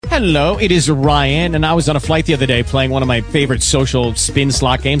Hello, it is Ryan, and I was on a flight the other day playing one of my favorite social spin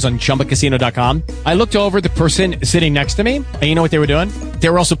slot games on ChumbaCasino.com. I looked over at the person sitting next to me, and you know what they were doing? They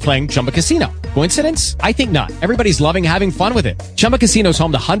were also playing Chumba Casino. Coincidence? I think not. Everybody's loving having fun with it. Chumba Casino is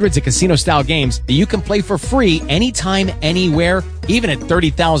home to hundreds of casino-style games that you can play for free anytime, anywhere, even at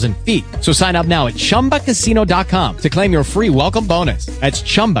 30,000 feet. So sign up now at ChumbaCasino.com to claim your free welcome bonus. That's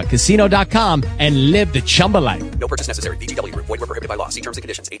ChumbaCasino.com and live the Chumba life. No purchase necessary. VGW. Void where prohibited by law. See terms and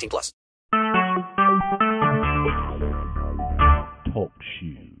conditions. 18+. Talk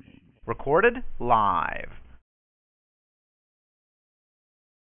shoes. Recorded live.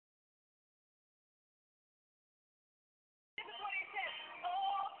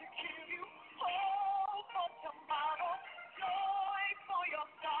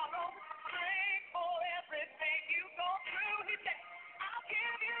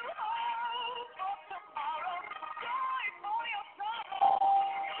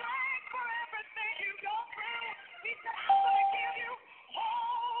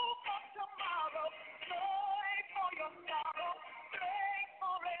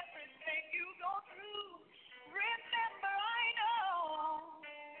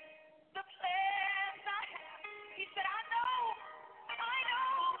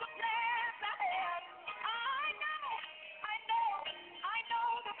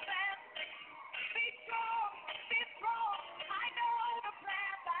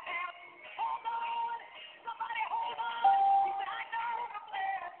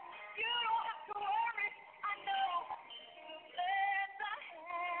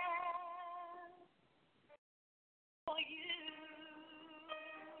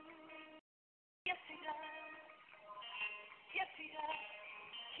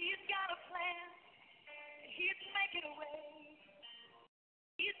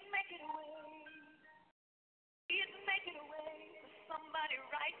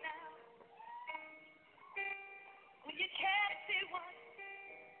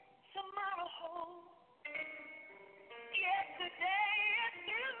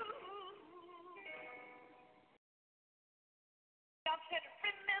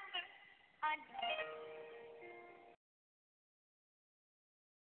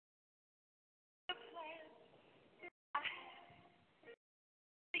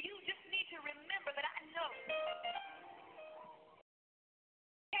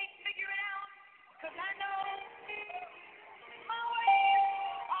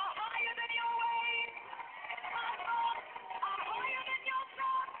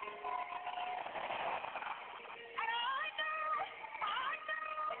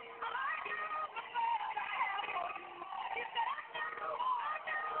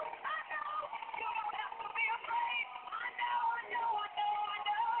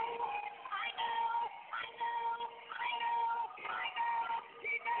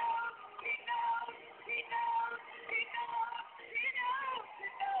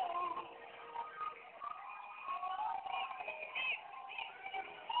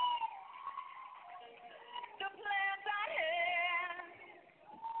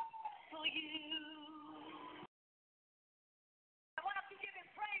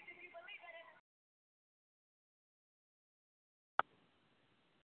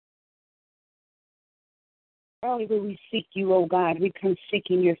 Early will we seek you, O God. We come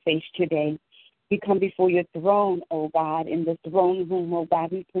seeking your face today. We come before your throne, O God. In the throne room, O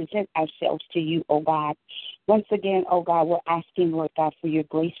God, we present ourselves to you, O God. Once again, O God, we're asking, Lord God, for your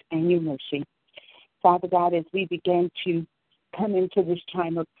grace and your mercy. Father God, as we begin to come into this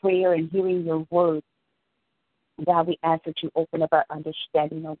time of prayer and hearing your word, God, we ask that you open up our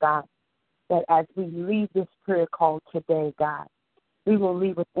understanding, O God, that as we leave this prayer call today, God, we will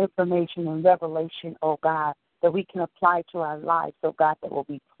leave with information and revelation, O God, that we can apply to our lives, oh God, that will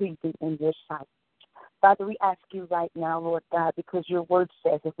be pleasing in your sight. Father, we ask you right now, Lord God, because your word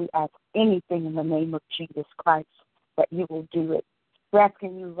says if we ask anything in the name of Jesus Christ, that you will do it. We're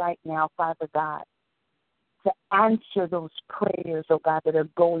asking you right now, Father God, to answer those prayers, oh God, that are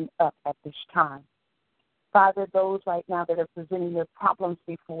going up at this time. Father, those right now that are presenting their problems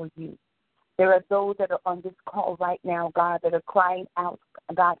before you. There are those that are on this call right now, God, that are crying out,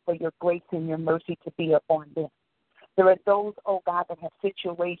 God, for your grace and your mercy to be upon them. There are those, oh God, that have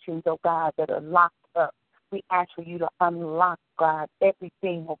situations, oh God, that are locked up. We ask for you to unlock, God,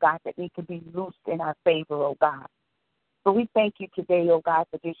 everything, oh God, that needs to be loosed in our favor, oh God. But we thank you today, oh God,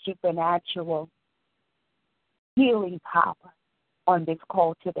 for your supernatural healing power on this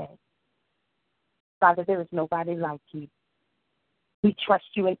call today. Father, there is nobody like you. We trust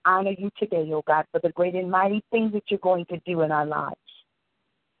you and honor you today, oh God, for the great and mighty things that you're going to do in our lives.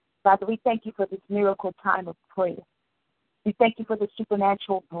 Father, we thank you for this miracle time of prayer. We thank you for the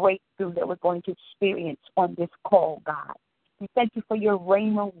supernatural breakthrough that we're going to experience on this call, God. We thank you for your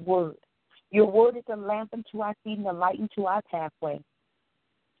rhema word. Your word is a lamp unto our feet and a light unto our pathway.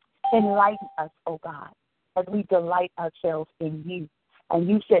 Enlighten us, O God, as we delight ourselves in you. And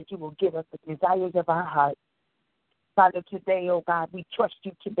you said you will give us the desires of our heart. Father, today, O God, we trust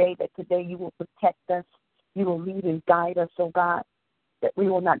you today that today you will protect us. You will lead and guide us, O God, that we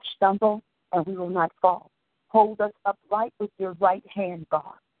will not stumble and we will not fall. Hold us upright with your right hand,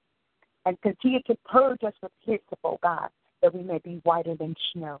 God, and continue to purge us with hyssop, O God, that we may be whiter than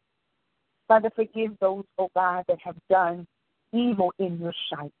snow. Father, forgive those, O God, that have done evil in your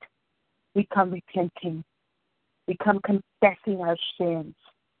sight. We come repenting. We come confessing our sins.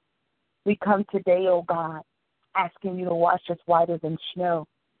 We come today, O God, asking you to wash us whiter than snow.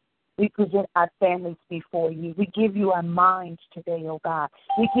 We present our families before you. We give you our minds today, O God.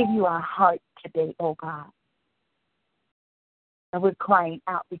 We give you our heart today, O God. And we're crying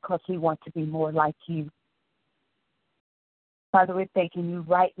out because we want to be more like you. Father, we're thanking you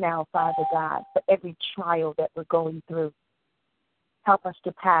right now, Father God, for every trial that we're going through. Help us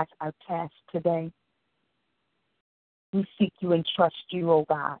to pass our test today. We seek you and trust you, O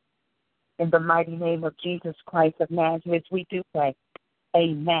God. In the mighty name of Jesus Christ of Nazareth, we do pray.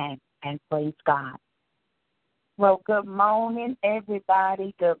 Amen and praise God. Well, good morning,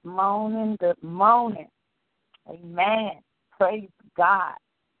 everybody. Good morning, good morning. Amen. Praise God.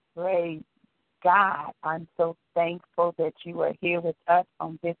 Praise God. I'm so thankful that you are here with us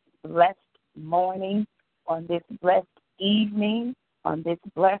on this blessed morning, on this blessed evening, on this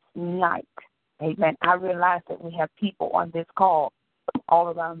blessed night. Amen. I realize that we have people on this call all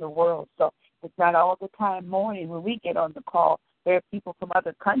around the world. So it's not all the time morning when we get on the call. There are people from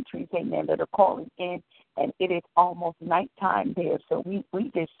other countries, amen, that are calling in, and it is almost nighttime there. So we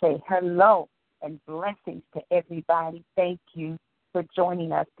just say hello and blessings to everybody. Thank you for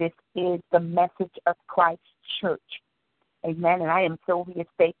joining us. This is the Message of Christ Church. Amen. And I am Sylvia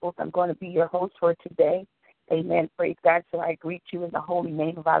Staples. I'm going to be your host for today. Amen. Praise God. So I greet you in the holy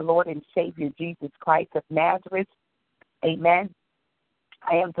name of our Lord and Savior, Jesus Christ of Nazareth. Amen.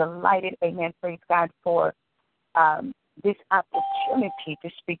 I am delighted, amen, praise God, for this opportunity to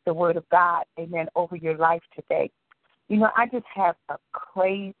speak the word of God, amen, over your life today. You know, I just have a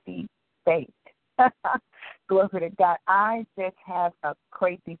crazy faith. Glory to God. I just have a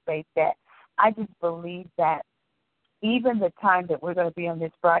crazy faith that I just believe that even the time that we're going to be on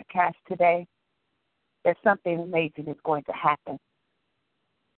this broadcast today, that something amazing is going to happen.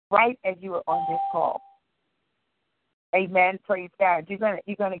 Right as you are on this call. Amen. Praise God. You're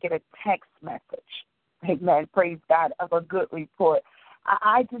gonna get a text message. Amen. Praise God, of a good report.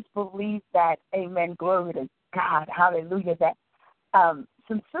 I just believe that. Amen. Glory to God. Hallelujah. That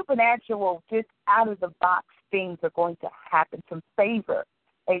some supernatural, just out of the box things are going to happen. Some favor.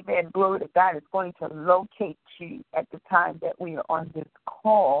 Amen. Glory to God is going to locate you at the time that we are on this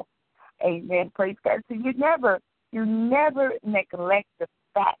call. Amen. Praise God. So you never neglect the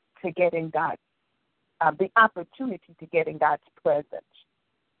fact to get in God's the opportunity to get in God's presence.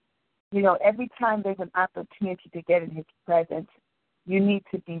 You know, every time there's an opportunity to get in his presence, you need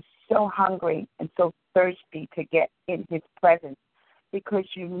to be so hungry and so thirsty to get in his presence because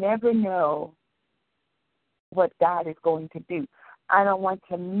you never know what God is going to do. I don't want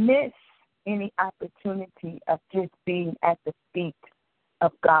to miss any opportunity of just being at the feet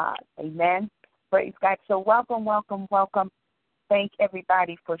of God. Amen. Praise God. So welcome, welcome, welcome. Thank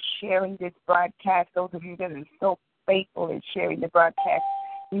everybody for sharing this broadcast. Those of you that are so faithful in sharing the broadcast.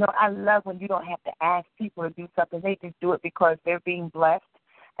 You know, I love when you don't have to ask people to do something. They just do it because they're being blessed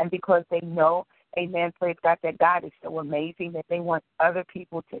and because they know, amen, praise God, that God is so amazing that they want other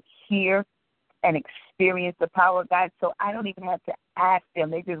people to hear and experience the power of God. So I don't even have to ask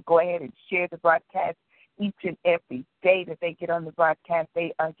them. They just go ahead and share the broadcast each and every day that they get on the broadcast.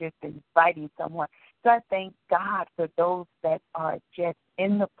 They are just inviting someone. So I thank God for those that are just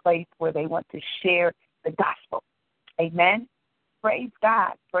in the place where they want to share the gospel. Amen. Praise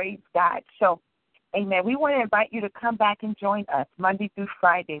God. Praise God. So, amen. We want to invite you to come back and join us Monday through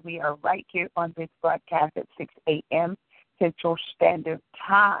Friday. We are right here on this broadcast at 6 a.m. Central Standard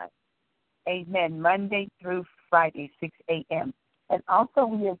Time. Amen. Monday through Friday, 6 a.m. And also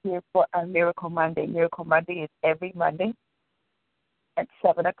we are here for a Miracle Monday. Miracle Monday is every Monday at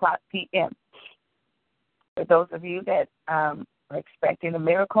 7 o'clock p.m. For those of you that are expecting a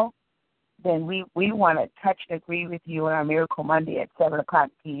miracle, then we want to touch and agree with you on our Miracle Monday at 7 o'clock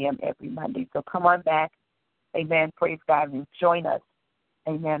p.m. every Monday. So come on back. Amen. Praise God. And join us.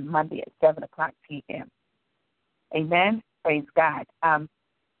 Amen. Monday at 7 o'clock p.m. Amen. Praise God.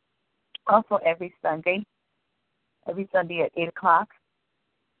 Also every Sunday Every Sunday at 8 o'clock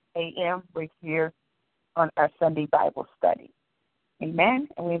a.m., we're here on our Sunday Bible study. Amen.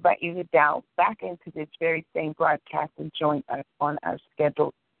 And we invite you to dial back into this very same broadcast and join us on our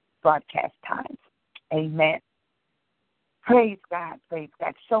scheduled broadcast times. Amen. Praise God. Praise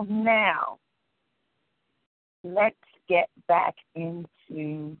God. So now, let's get back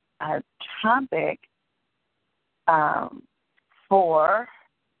into our topic for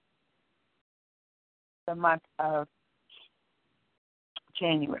the month of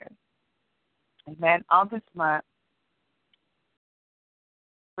January. Amen. On this month,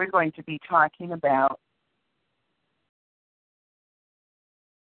 we're going to be talking about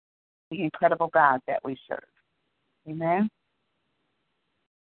the incredible God that we serve. Amen.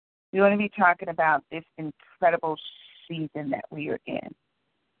 We're going to be talking about this incredible season that we are in.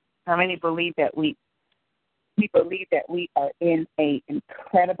 How many believe that we believe that we are in an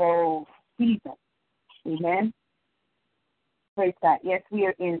incredible season? Amen. Praise God. Yes, we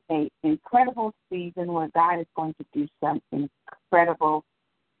are in an incredible season where God is going to do some incredible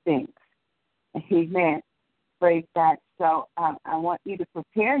things. Amen. Praise God. So I want you to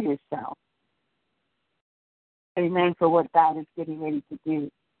prepare yourself, amen, for what God is getting ready to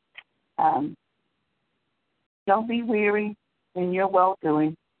do. Don't be weary in your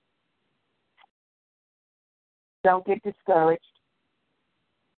well-doing. Don't get discouraged.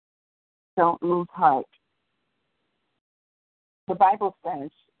 Don't lose heart. The Bible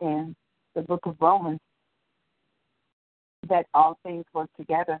says in the book of Romans that all things work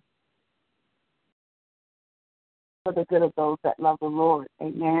together for the good of those that love the Lord.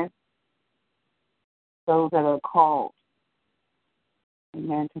 Amen. Those that are called,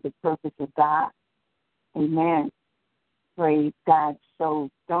 amen, to the purpose of God. Amen. Praise God. So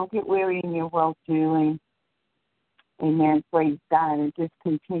don't get weary in your well-doing. Amen. Praise God. And just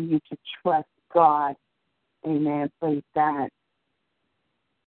continue to trust God. Amen. Praise God.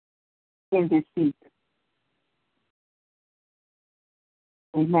 In this season.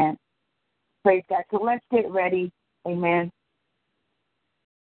 Amen. Praise God. So let's get ready. Amen.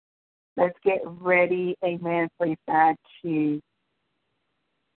 Let's get ready. Amen. Praise God, to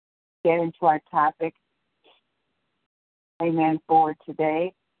get into our topic. Amen. For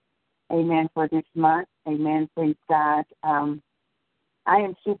today. Amen. For this month. Amen. Praise God. I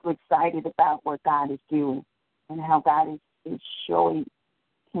am super excited about what God is doing and how God is showing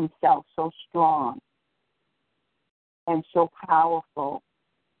himself so strong and so powerful,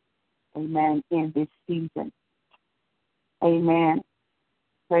 amen, in this season. Amen.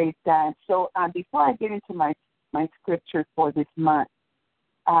 Praise God. So before I get into my scripture for this month,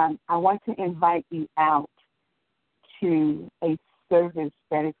 I want to invite you out to a service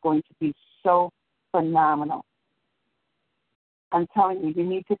that is going to be so phenomenal. I'm telling you, you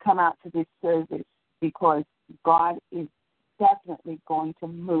need to come out to this service because God is definitely going to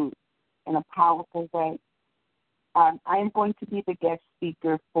move in a powerful way. I am going to be the guest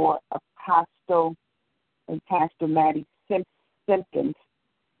speaker for Apostle and Pastor Maddie Simpkins.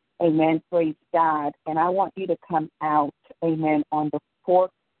 Amen. Praise God. And I want you to come out, amen, on the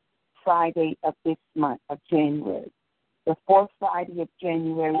fourth Friday of this month of January. The fourth Friday of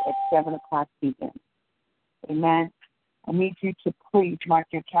January at 7 o'clock p.m. Amen. I need you to please mark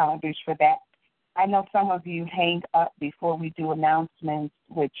your calendars for that. I know some of you hang up before we do announcements,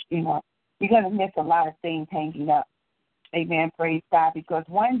 which, you're going to miss a lot of things hanging up. Amen. Praise God. Because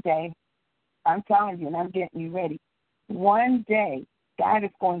one day, I'm telling you, and I'm getting you ready, one day, God is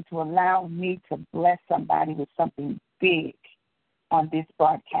going to allow me to bless somebody with something big on this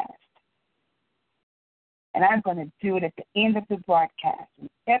broadcast. And I'm going to do it at the end of the broadcast. And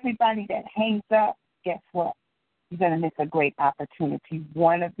everybody that hangs up, guess what? You're going to miss a great opportunity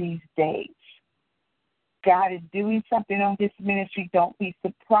one of these days. God is doing something on this ministry. Don't be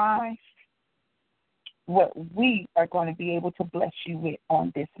surprised what we are going to be able to bless you with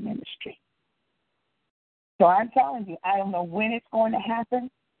on this ministry. So I'm telling you, I don't know when it's going to happen,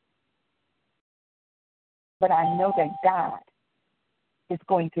 but I know that God is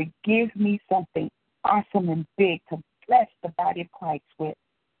going to give me something awesome and big to bless the body of Christ with.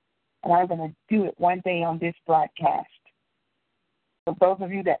 And I'm going to do it one day on this broadcast. For those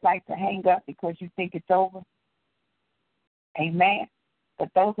of you that like to hang up because you think it's over, amen. But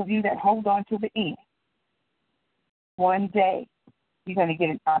those of you that hold on to the end, one day you're going to get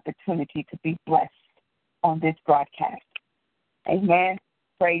an opportunity to be blessed on this broadcast. Amen.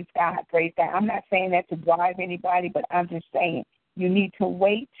 Praise God. Praise God. I'm not saying that to drive anybody, but I'm just saying you need to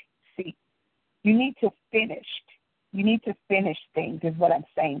wait. See, you need to finish. You need to finish things is what I'm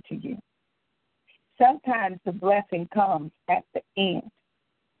saying to you. Sometimes the blessing comes at the end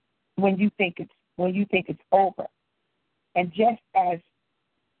when you think it's over. And just as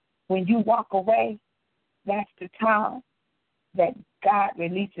when you walk away, that's the time that God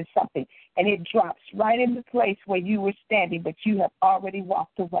releases something, and it drops right in the place where you were standing, but you have already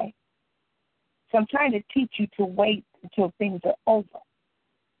walked away. So I'm trying to teach you to wait until things are over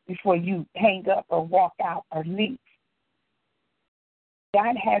before you hang up or walk out or leave.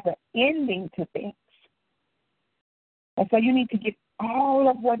 God has an ending to things. And so you need to get all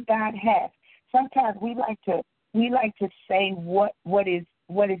of what God has. Sometimes we like to say what is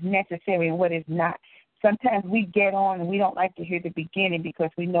necessary and what is not. Sometimes we get on and we don't like to hear the beginning because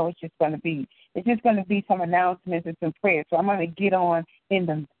we know it's just going to be some announcements and some prayers. So I'm going to get on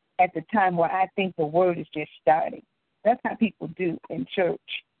at the time where I think the word is just starting. That's how people do in church.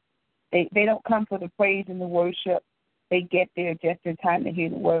 They don't come for the praise and the worship. They get there just in time to hear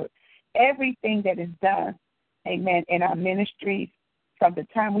the word. Everything that is done, amen, in our ministries, from the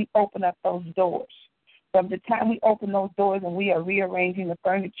time we open up those doors, from the time we open those doors and we are rearranging the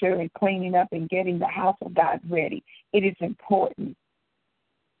furniture and cleaning up and getting the house of God ready, it is important.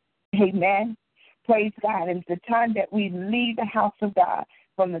 Amen. Praise God. And the time that we leave the house of God,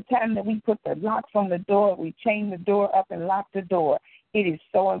 from the time that we put the locks on the door, we chain the door up and lock the door, it is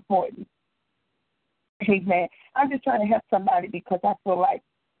so important. Amen. I'm just trying to help somebody because I feel like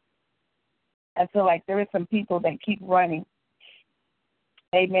there are some people that keep running.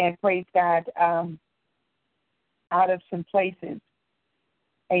 Amen. Praise God. Out of some places.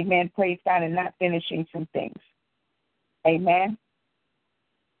 Amen. Praise God, and not finishing some things. Amen.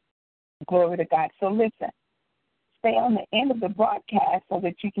 Glory to God. So listen, stay on the end of the broadcast so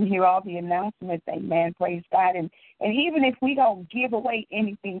that you can hear all the announcements. Amen. Praise God. And even if we don't give away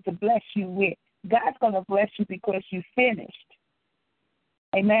anything to bless you with, God's going to bless you because you finished.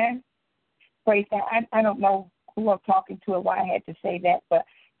 Amen. Praise God. I don't know who I'm talking to or why I had to say that, but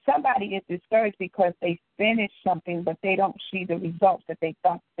somebody is discouraged because they finished something, but they don't see the results that they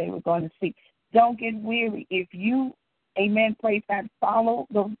thought they were going to see. Don't get weary. If you, amen, praise God, follow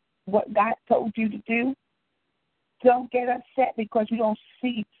what God told you to do, don't get upset because you don't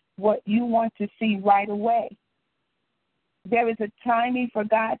see what you want to see right away. There is a timing for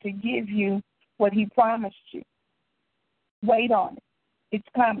God to give you what he promised you. Wait on it. It's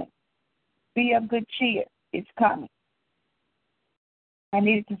coming. Be of good cheer. It's coming. I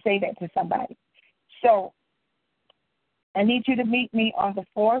needed to say that to somebody. So I need you to meet me on the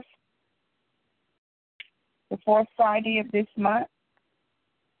 4th Friday of this month.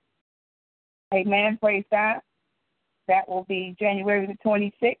 Amen. Praise God. That will be January the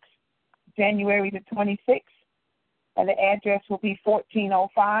 26th. January the 26th. And the address will be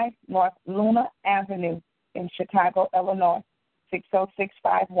 1405 North Luna Avenue in Chicago, Illinois,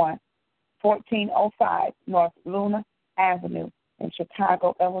 60651. 1405 North Luna Avenue in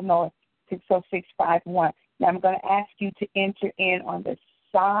Chicago, Illinois, 60651. Now I'm going to ask you to enter in on the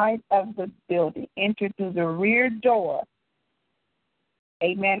side of the building. Enter through the rear door.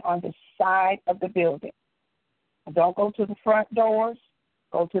 Amen, on the side of the building. Don't go to the front doors.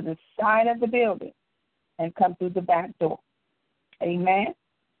 Go to the side of the building and come through the back door. Amen.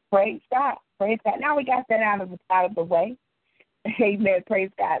 Praise God. Praise God. Now we got that out of the way. Amen. Praise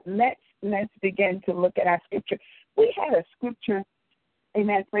God. Let's begin to look at our scripture. We had a scripture,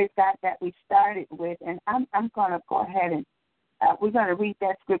 amen, praise God, that we started with, and I'm going to go ahead and we're going to read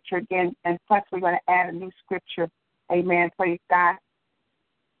that scripture again, and plus we're going to add a new scripture. Amen. Praise God.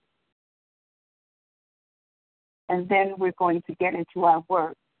 And then we're going to get into our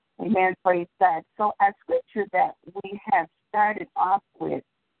word. Amen. Praise God. So our scripture that we have started off with,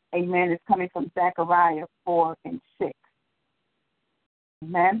 amen, is coming from Zechariah 4 and 6.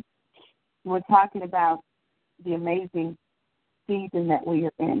 Amen. We're talking about the amazing season that we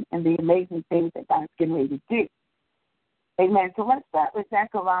are in and the amazing things that God's getting ready to do. Amen. So let's start with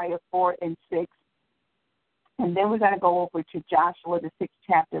Zechariah 4 and 6. And then we're going to go over to Joshua, the 6th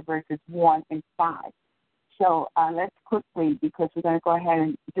chapter, verses 1 and 5. So let's quickly, because we're going to go ahead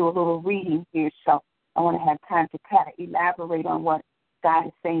and do a little reading here. So I want to have time to kind of elaborate on what God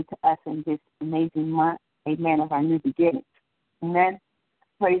is saying to us in this amazing month, amen, of our new beginnings. Amen.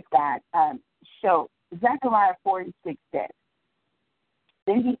 Praise God. So Zechariah 4 and 6 says,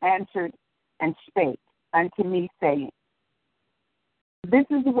 Then he answered and spake unto me, saying, This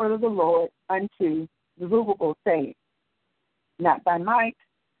is the word of the Lord unto Zerubbabel, saying, Not by might,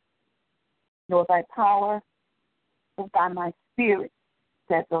 nor by power, but by my spirit,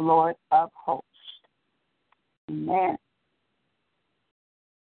 said the Lord of hosts. Amen.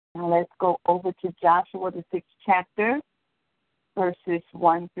 Now let's go over to Joshua, the 6th chapter, verses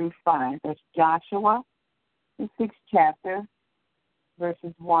 1 through 5. That's Joshua, the 6th chapter,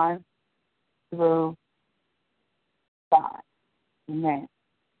 verses 1 through 5. Amen.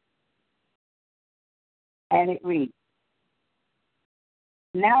 And it reads,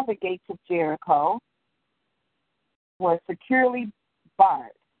 now the gates of Jericho were securely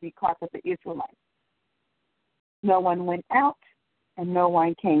barred because of the Israelites. No one went out and no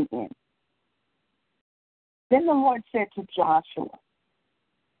one came in. Then the Lord said to Joshua,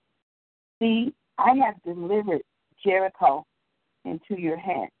 see, I have delivered Jericho into your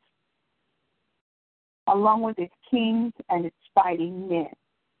hands, along with its kings and its fighting men.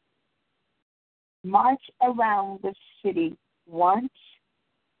 March around the city once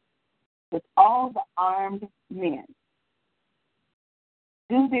with all the armed men.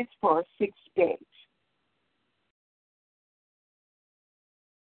 Do this for 6 days.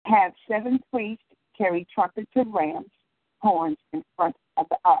 Have 7 priests carry trumpets and rams' horns in front of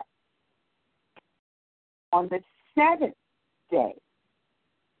the ark. On the 7th day,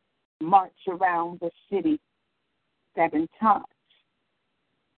 march around the city 7 times,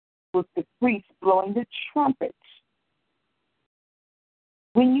 with the priests blowing the trumpets.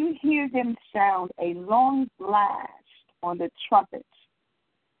 When you hear them sound a long blast on the trumpets,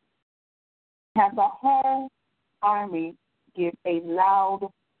 have the whole army give a loud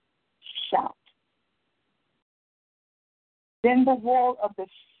shout. Then the wall of the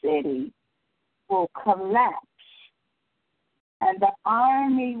city will collapse, and the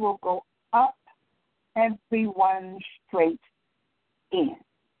army will go up, everyone straight in.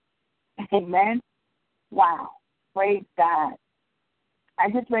 Amen. Wow. Praise God. I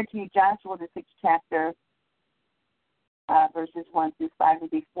just read to you Joshua, the 6th chapter, verses 1 through 5.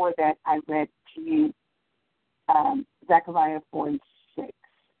 And before that, I read to you Zechariah 4 and 6.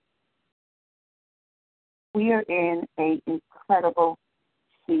 We are in an incredible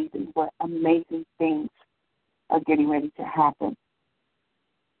season where amazing things are getting ready to happen.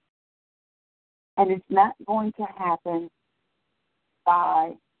 And it's not going to happen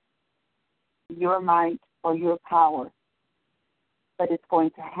by your might or your power, but it's going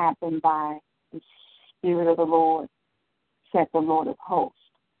to happen by the Spirit of the Lord, said the Lord of hosts.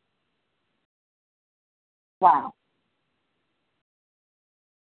 Wow.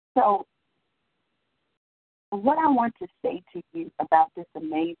 So, what I want to say to you about this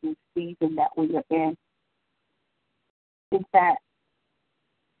amazing season that we are in is that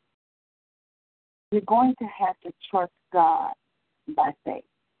you're going to have to trust God by faith.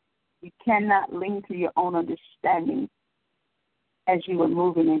 You cannot lean to your own understanding as you are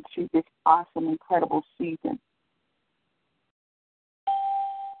moving into this awesome, incredible season.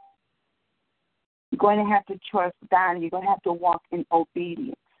 You're going to have to trust God, and you're going to have to walk in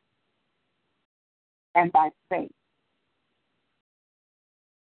obedience and by faith.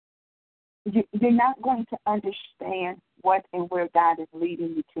 You're not going to understand what and where God is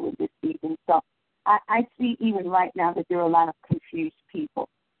leading you to in this season. So I see even right now that there are a lot of confused people.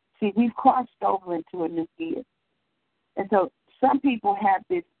 See, we've crossed over into a new year. And so some people have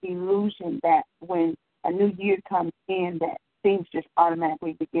this illusion that when a new year comes in, that things just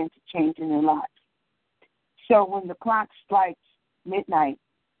automatically begin to change in their lives. So when the clock strikes midnight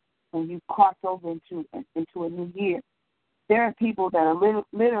and you cross over into a new year, there are people that are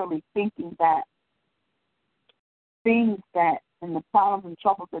literally thinking that things that and the problems and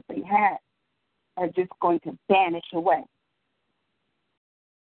troubles that they had are just going to vanish away.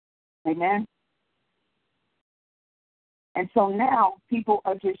 Amen? And so now people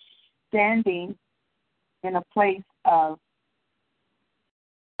are just standing in a place of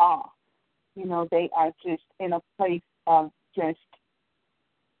awe. You know, they are just in a place of just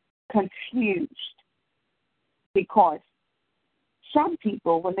confused because some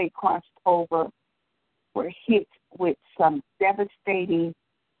people, when they crossed over, were hit with some devastating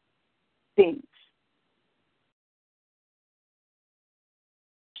things.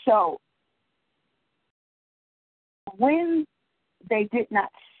 So when they did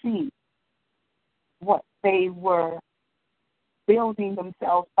not see what they were building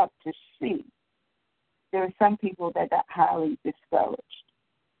themselves up to see, there are some people that got highly discouraged.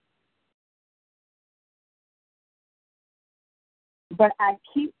 But I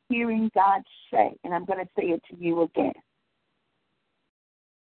keep hearing God say, and I'm going to say it to you again.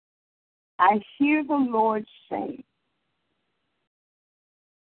 I hear the Lord say,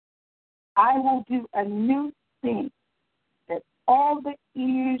 I will do a new thing, that all the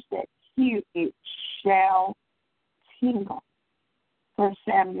ears that hear it shall tingle. 1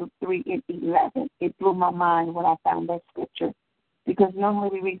 Samuel 3 and 11. It blew my mind when I found that scripture. Because normally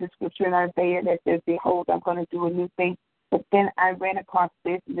we read the scripture in Isaiah that says, behold, I'm going to do a new thing. But then I ran across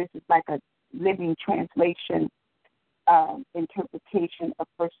this, and this is like a living translation interpretation of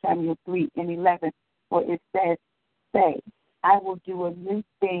 1 Samuel 3 and 11, where it says, say, I will do a new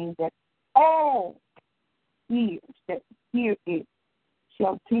thing that all ears that hear it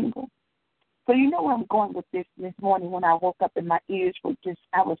shall tingle. So you know where I'm going with this morning when I woke up and my ears were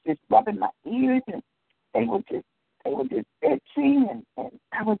I was just rubbing my ears and they were just itching and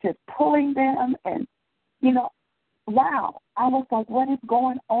I was just pulling them and, wow. I was like, what is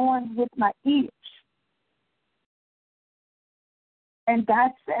going on with my ears? And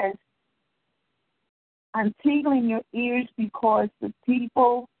God says, I'm tingling your ears because the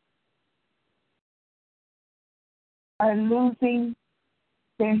people are losing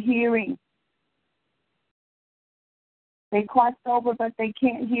their hearing. They crossed over, but they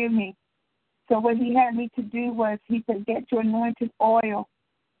can't hear me. So what he had me to do was he said, get your anointed oil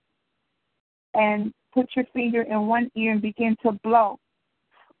and put your finger in one ear and begin to blow.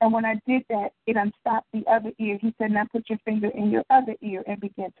 And when I did that, it unstopped the other ear. He said, now put your finger in your other ear and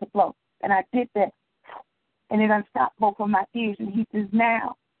begin to blow. And I did that, and it unstopped both of my ears. And he says,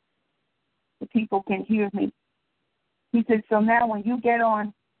 now the people can hear me. He said, so now when you get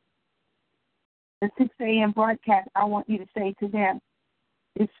on the 6 a.m. broadcast, I want you to say to them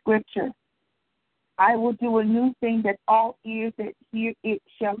this scripture, I will do a new thing that all ears that hear it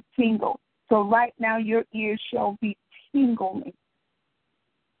shall tingle. So right now your ears shall be tingling.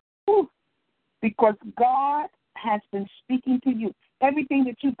 Whew. Because God has been speaking to you. Everything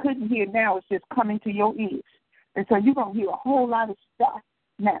that you couldn't hear now is just coming to your ears. And so you're going to hear a whole lot of stuff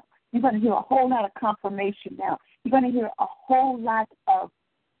now. You're going to hear a whole lot of confirmation now. You're going to hear a whole lot of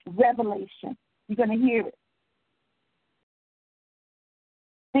revelation. You're going to hear it.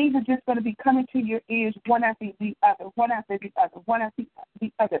 Things are just going to be coming to your ears one after the other, one after the other, one after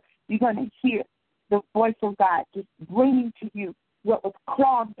the other. You're going to hear the voice of God just bringing to you what was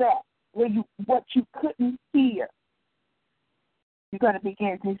clogged up, what you couldn't hear. You're going to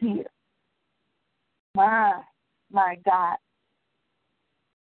begin to hear. My God.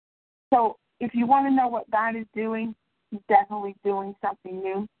 So if you want to know what God is doing, he's definitely doing something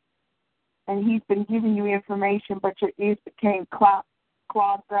new. And he's been giving you information, but your ears became clogged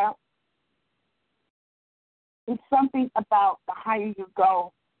up. It's something about the higher you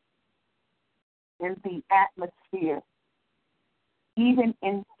go in the atmosphere, even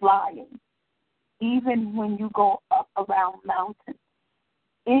in flying, even when you go up around mountains,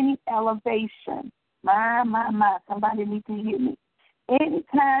 any elevation, my, somebody needs to hear me.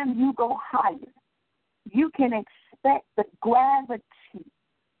 Anytime you go higher, you can expect the gravity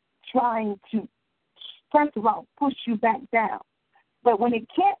trying to, first of all, push you back down. But when it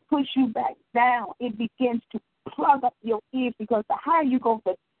can't push you back down, it begins to plug up your ears because the higher you go,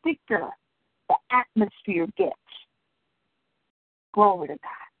 the thicker the atmosphere gets. Glory to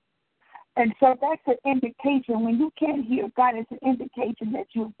God. And so that's an indication. When you can't hear God, it's an indication that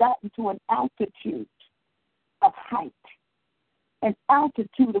you've gotten to an altitude of height, an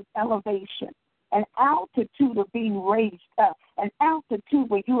altitude of elevation, an altitude of being raised up, an altitude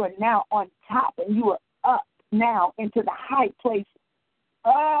where you are now on top and you are up now into the high places.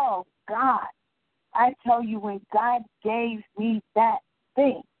 Oh, God. I tell you, when God gave me that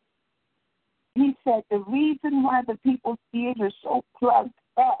thing, he said the reason why the people's ears are so plugged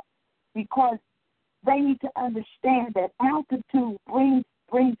up because they need to understand that altitude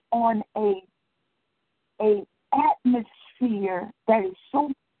brings on a atmosphere that is so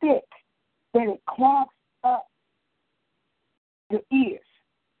thick that it clogs up your ears.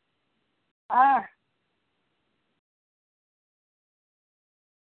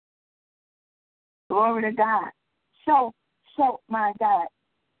 Glory to God. So, my God.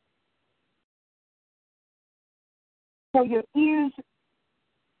 So your ears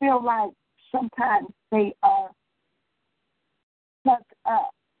feel like sometimes they are plugged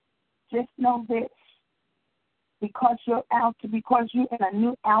up. Just know this. Because you're in a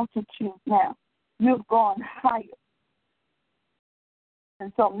new altitude now. You've gone higher.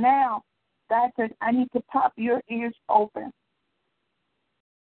 And so now, God says, I need to pop your ears open.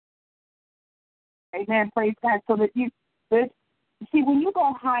 Amen. Praise God. So that you see, when you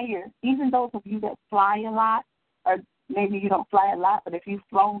go higher, even those of you that fly a lot, or maybe you don't fly a lot, but if you've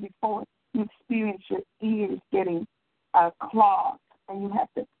flown before, you experience your ears getting clogged, and you have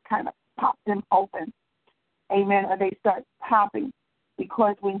to kind of pop them open. Amen. Or they start popping,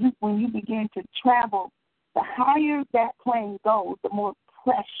 because when you begin to travel, the higher that plane goes, the more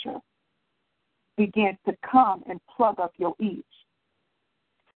pressure begins to come and plug up your ears.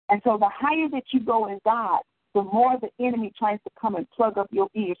 And so the higher that you go in God, the more the enemy tries to come and plug up your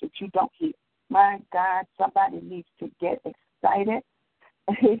ears that you don't hear. My God, somebody needs to get excited.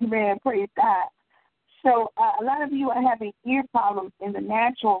 Amen. Praise God. So a lot of you are having ear problems in the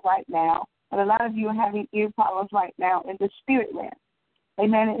natural right now, But a lot of you are having ear problems right now in the spirit realm.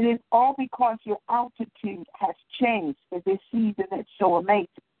 Amen. And it is all because your altitude has changed in this season that's so amazing.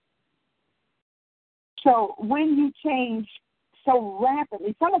 So when you change so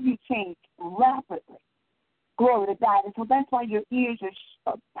rapidly, some of you change rapidly. Glory to God. And so that's why your ears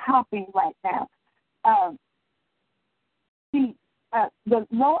are popping right now. The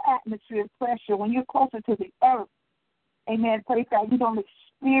low atmosphere pressure, when you're closer to the earth, amen, praise God, you don't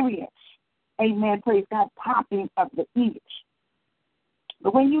experience, amen, praise God, popping of the ears.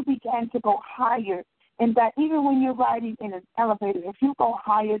 But when you begin to go higher, and that even when you're riding in an elevator, if you go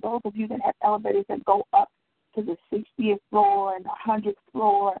higher, those of you that have elevators that go up to the 60th floor and the 100th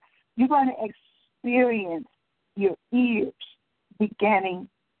floor, you're going to experience your ears beginning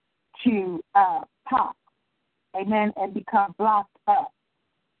to pop, amen, and become blocked up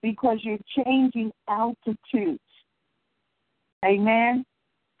because you're changing altitudes. Amen.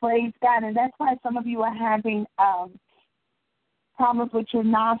 Praise God. And that's why some of you are having problems with your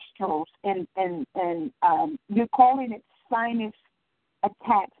nostrils, and you're calling it sinus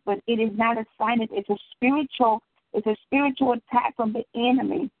attacks, but it is not a sinus. It's a spiritual attack from the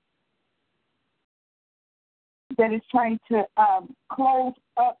enemy that is trying to close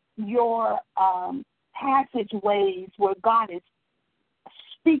up your passageways where God is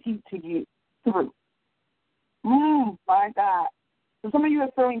speaking to you through. My God. So some of you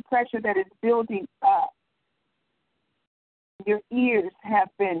are feeling pressure that is building up. Your ears have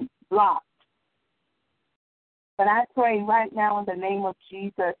been blocked. But I pray right now in the name of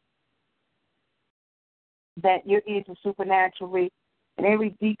Jesus that your ears are supernaturally, and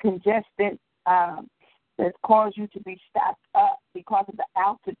every decongestant that's caused you to be stopped up because of the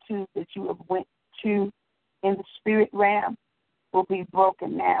altitude that you have went to in the spirit realm will be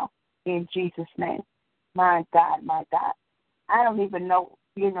broken now in Jesus' name. My God, my God. I don't even know,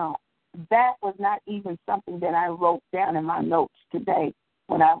 that was not even something that I wrote down in my notes today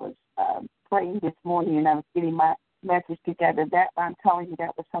when I was praying this morning and I was getting my message together. That I'm telling you,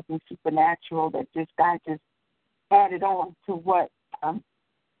 that was something supernatural that God just added on to what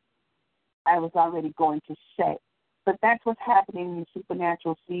I was already going to say. But that's what's happening in the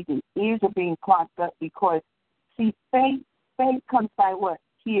supernatural season. Ears are being clogged up because, see, faith comes by what?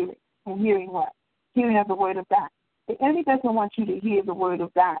 Hearing. And hearing what? Hearing of the word of God. The enemy doesn't want you to hear the word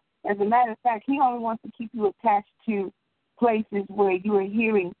of God. As a matter of fact, he only wants to keep you attached to places where you are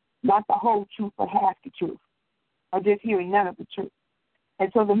hearing not the whole truth but half the truth, or just hearing none of the truth.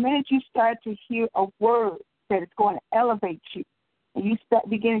 And so the minute you start to hear a word that is going to elevate you, and you start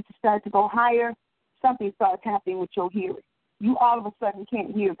beginning to go higher, something starts happening with your hearing. You all of a sudden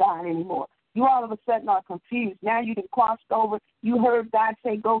can't hear God anymore. You all of a sudden are confused. Now you done crossed over. You heard God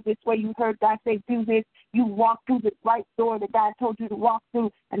say, go this way. You heard God say, do this. You walked through the right door that God told you to walk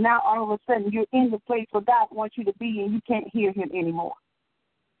through. And now all of a sudden you're in the place where God wants you to be and you can't hear him anymore.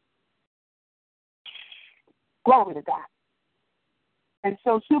 Glory to God. And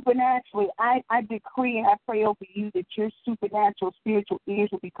so supernaturally, I decree and I pray over you that your supernatural spiritual ears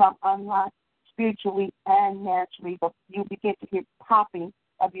will become unlocked spiritually and naturally. But you begin to hear popping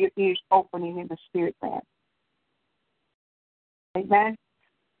of your ears opening in the spirit realm. Amen.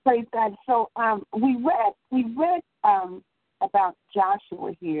 Praise God. So we read about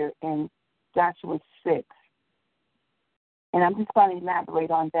Joshua here in Joshua 6, and I'm just going to elaborate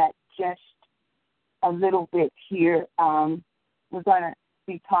on that just a little bit here. We're going to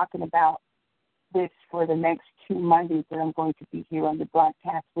be talking about this for the next 2 Mondays that I'm going to be here on the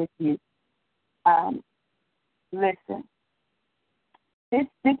broadcast with you. Listen.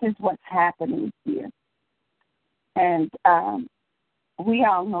 This is what's happening here. And we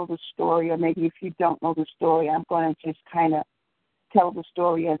all know the story, or maybe if you don't know the story, I'm going to just kind of tell the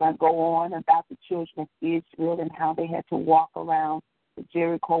story as I go on about the children of Israel and how they had to walk around the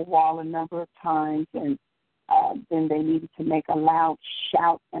Jericho wall a number of times, and then they needed to make a loud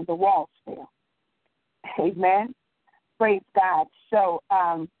shout, and the walls fell. Amen. Praise God. So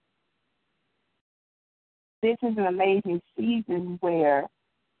this is an amazing season where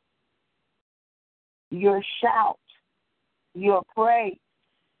your shout, your praise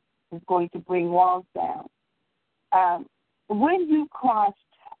is going to bring walls down. When you crossed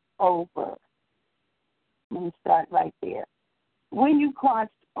over, let me start right there. When you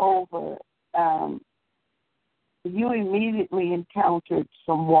crossed over, you immediately encountered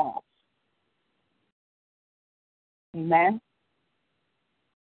some walls. Amen?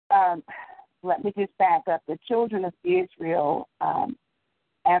 Let me just back up. The children of Israel,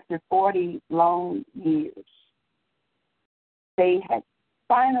 after 40 long years, they had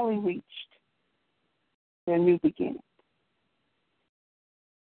finally reached their new beginning.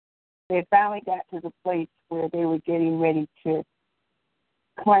 they finally got to the place where they were getting ready to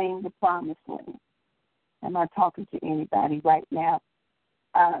claim the promised land. Am I talking to anybody right now?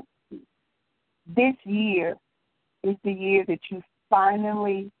 This year is the year that you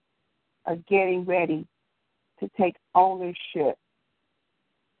finally are getting ready to take ownership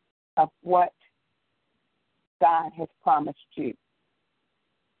of what God has promised you.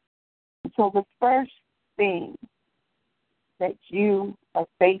 So the first thing that you are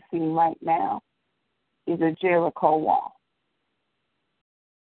facing right now is a Jericho wall.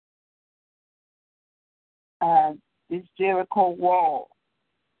 This Jericho wall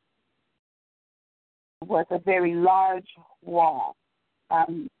was a very large wall.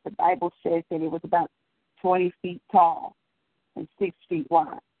 The Bible says that it was about 20 feet tall and 6 feet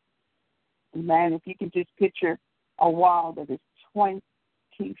wide. Man, if you can just picture a wall that is 20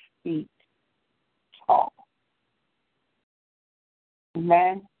 feet tall,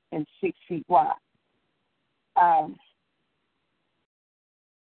 man, and 6 feet wide.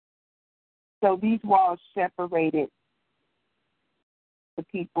 So these walls separated the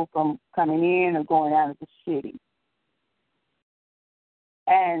people from coming in or going out of the city.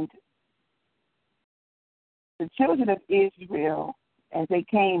 And the children of Israel, as they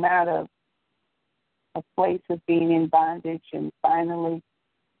came out of a place of being in bondage, and finally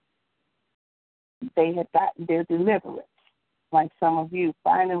they had gotten their deliverance. Like some of you,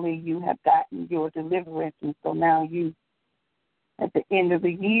 finally you have gotten your deliverance, and so now you, at the end of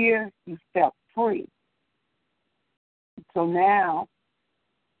the year, you felt free. So now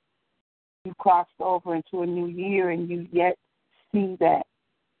you crossed over into a new year, and you yet see that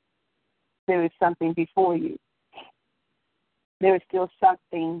there is something before you. There is still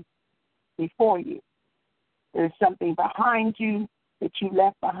something before you. There is something behind you that you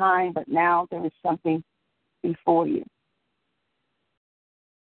left behind, but now there is something before you.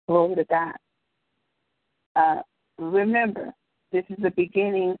 Glory to God. Remember, this is the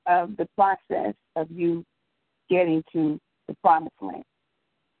beginning of the process of you getting to the promised land.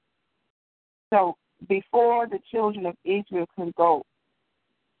 So before the children of Israel can go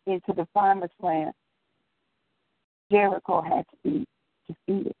into the promised land, Jericho had to be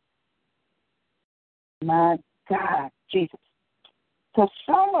defeated. My God, Jesus. So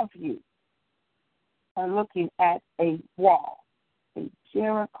some of you are looking at a wall, a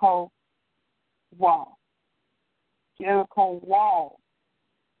Jericho wall. Jericho wall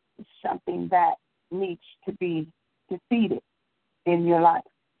is something that needs to be defeated in your life.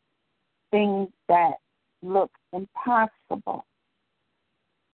 Things that look impossible.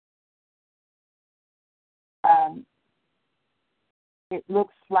 It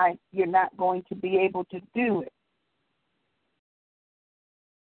looks like you're not going to be able to do it.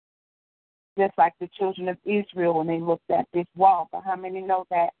 Just like the children of Israel when they looked at this wall. But how many know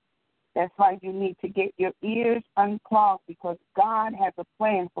that? That's why you need to get your ears unclogged, because God has a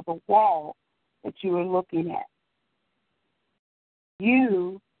plan for the wall that you are looking at.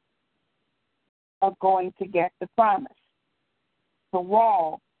 You are going to get the promise. The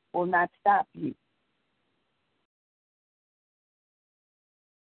wall will not stop you.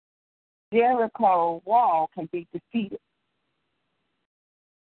 Jericho wall can be defeated.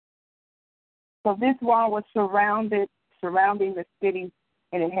 So this wall was surrounding the city,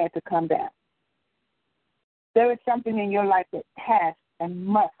 and it had to come down. There is something in your life that has and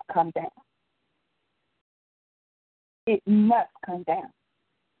must come down. It must come down.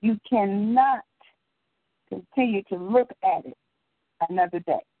 You cannot continue to look at it another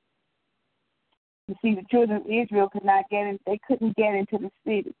day. You see, the children of Israel could not get in. They couldn't get into the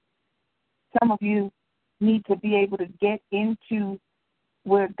city. Some of you need to be able to get into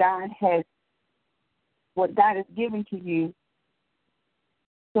where what God has given to you,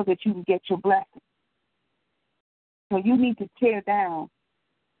 so that you can get your blessing. So you need to tear down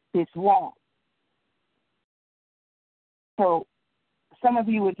this wall. So some of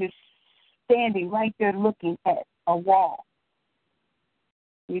you are just standing right there looking at a wall.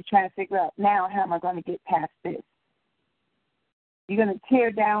 You're trying to figure out, now how am I going to get past this? You're going to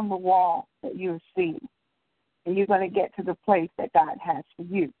tear down the wall that you're seeing, and you're going to get to the place that God has for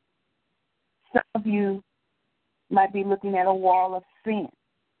you. Some of you might be looking at a wall of sin.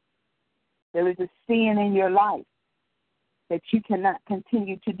 There is a sin in your life that you cannot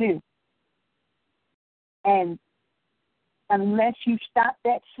continue to do. And unless you stop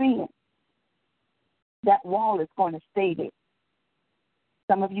that sin, that wall is going to stay there.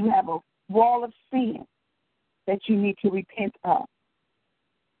 Some of you have a wall of sin that you need to repent of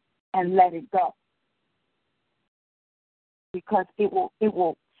and let it go, because it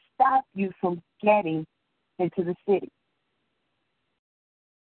will stop you from getting into the city.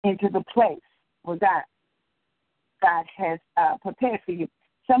 into the place where God has prepared for you.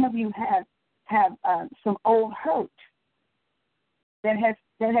 Some of you have some old hurt that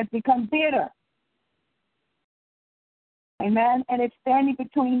has become bitter. Amen. And it's standing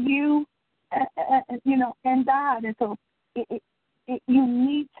between you, and God. And so you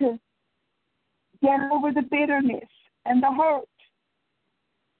need to get over the bitterness and the hurt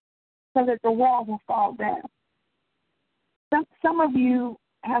so that the wall will fall down. Some of you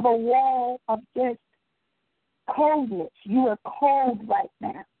have a wall of just coldness. You are cold right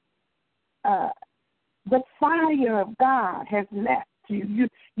now. The fire of God has left you.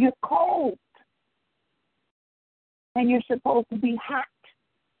 You're cold. And you're supposed to be hot.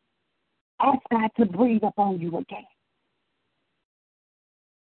 Ask God to breathe upon you again.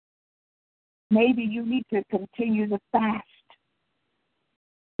 Maybe you need to continue the fast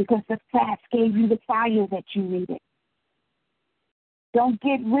because the fast gave you the fire that you needed. Don't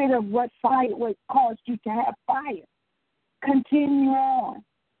get rid of what caused you to have fire. Continue on.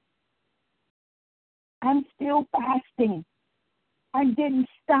 I'm still fasting. I didn't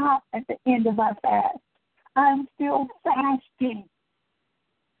stop at the end of my fast. I'm still fasting.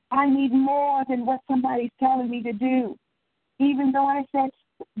 I need more than what somebody's telling me to do. Even though I said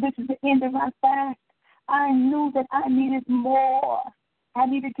this is the end of my fast, I knew that I needed more. I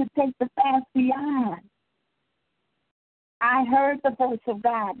needed to take the fast beyond. I heard the voice of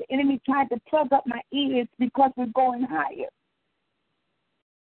God. The enemy tried to plug up my ears because we're going higher.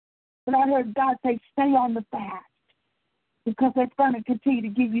 But I heard God say, stay on the fast because it's going to continue to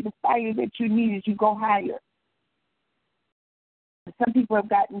give you the fire that you need as you go higher. Some people have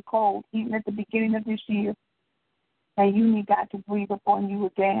gotten cold even at the beginning of this year, and you need God to breathe upon you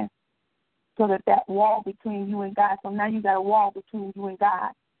again so that wall between you and God, so now you got a wall between you and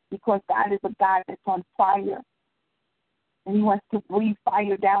God because God is a God that's on fire. And he wants to breathe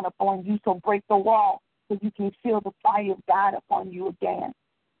fire down upon you, so break the wall so you can feel the fire of God upon you again.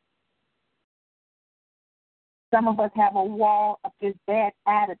 Some of us have a wall of just bad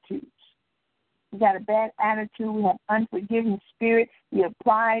attitudes. We got a bad attitude. We have unforgiving spirit. We are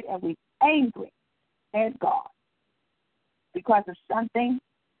pride and we're angry at God because of something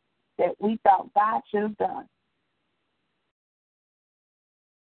that we thought God should have done.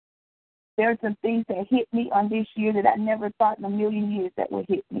 There are some things that hit me on this year that I never thought in a million years that would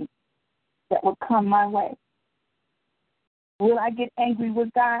hit me, that would come my way. Will I get angry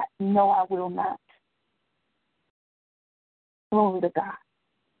with God? No, I will not. Glory to God.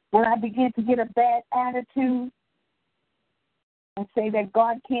 Will I begin to get a bad attitude and say that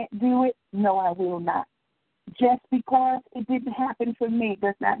God can't do it? No, I will not. Just because it didn't happen for me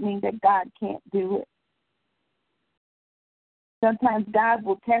does not mean that God can't do it. Sometimes God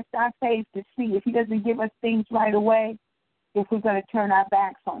will test our faith to see if he doesn't give us things right away, if we're going to turn our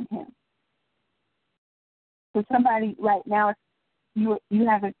backs on him. So somebody right now, you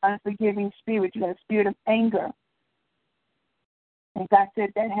have an unforgiving spirit. You have a spirit of anger. And God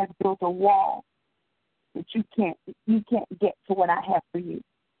said that has built a wall that you can't get to what I have for you.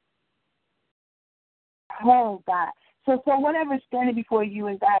 Oh, God. So whatever's standing before you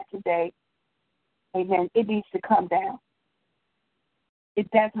and God today, amen, it needs to come down. It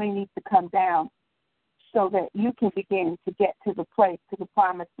definitely needs to come down so that you can begin to get to the place, to the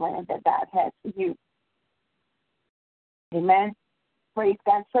promised land that God has for you. Amen. Praise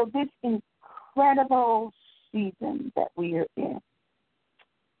God. So this incredible season that we are in,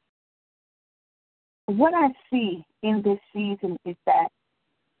 what I see in this season is that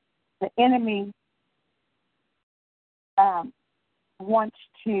the enemy wants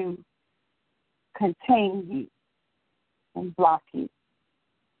to contain you and block you.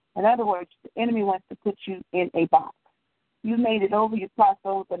 In other words, the enemy wants to put you in a box. You made it over, you crossed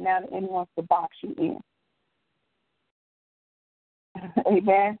over, but now the enemy wants to box you in.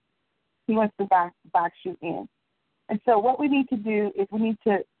 Amen? He wants to box you in. And so what we need to do is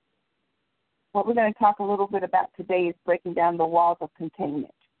what we're going to talk a little bit about today is breaking down the walls of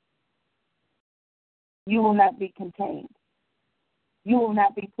containment. You will not be contained. You will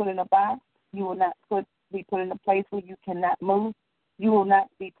not be put in a box. You will not be put in a place where you cannot move. You will not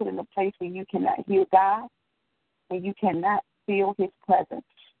be put in a place where you cannot hear God and you cannot feel his presence.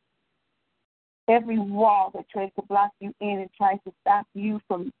 Every wall that tries to block you in and tries to stop you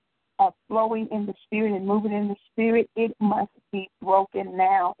from flowing in the Spirit and moving in the Spirit, it must be broken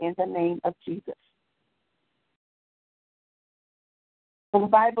now in the name of Jesus. So the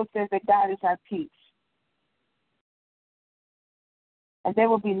Bible says that God is our peace. And there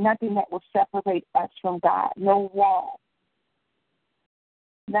will be nothing that will separate us from God, no wall.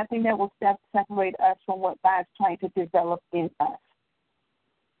 Nothing that will separate us from what God's trying to develop in us.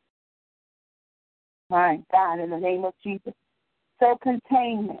 My God, in the name of Jesus. So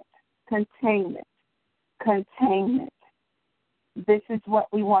containment. This is what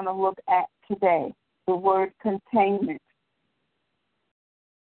we want to look at today, the word containment.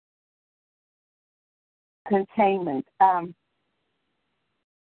 Containment.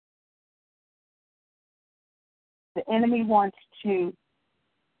 The enemy wants to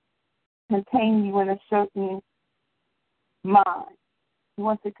contain you in a certain mind. He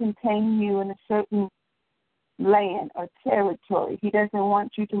wants to contain you in a certain land or territory. He doesn't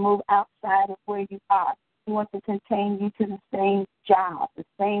want you to move outside of where you are. He wants to contain you to the same job, the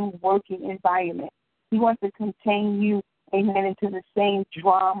same working environment. He wants to contain you, amen, into the same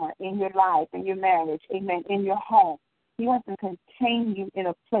drama in your life, in your marriage, amen, in your home. He wants to contain you in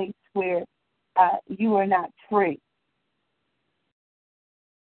a place where you are not free.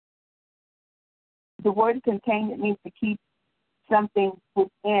 The word containment means to keep something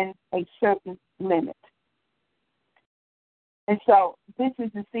within a certain limit. And so this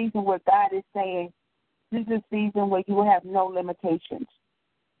is the season where God is saying, this is a season where you will have no limitations.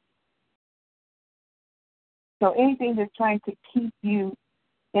 So anything that's trying to keep you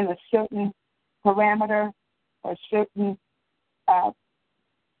in a certain parameter or certain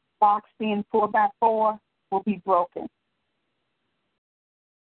box being 4x4 will be broken.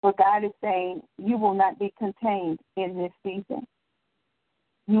 But God is saying you will not be contained in this season.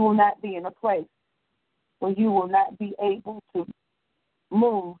 You will not be in a place where you will not be able to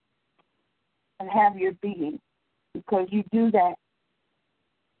move and have your being, because you do that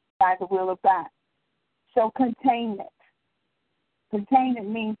by the will of God. So containment. Containment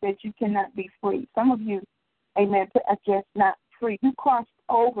means that you cannot be free. Some of you, amen, are just not free. You crossed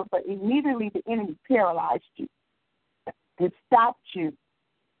over, but immediately the enemy paralyzed you. It stopped you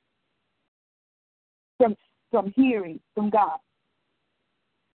from hearing from God.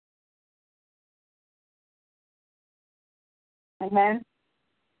 Amen.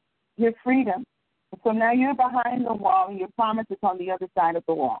 Your freedom. So now you're behind the wall, and your promise is on the other side of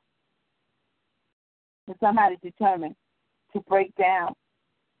the wall. And somebody's determined to break down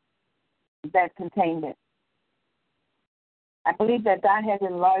that containment. I believe that God has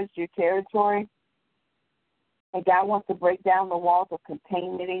enlarged your territory, and God wants to break down the walls of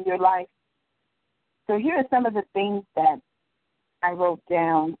containment in your life. So here are some of the things that I wrote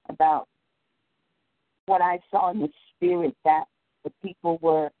down about what I saw in the spirit that the people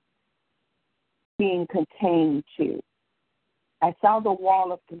were being contained to. I saw the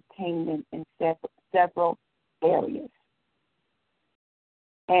wall of containment in several areas.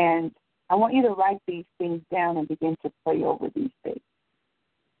 And I want you to write these things down and begin to pray over these things.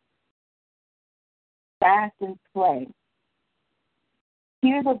 Fast and pray.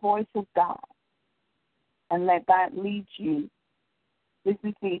 Hear the voice of God and let God lead you. This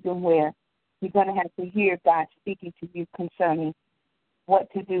is the season where you're going to have to hear God speaking to you concerning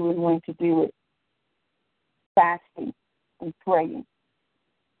what to do and when to do it. Fasting and praying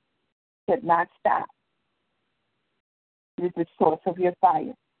should not stop. It is the source of your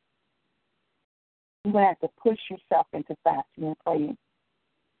fire. You're going to have to push yourself into fasting and praying,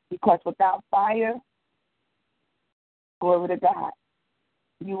 because without fire, glory to God,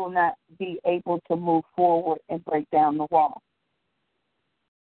 you will not be able to move forward and break down the wall.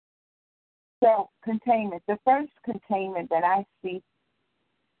 So, containment. The first containment that I see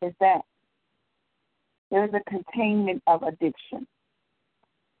is that there is a containment of addiction.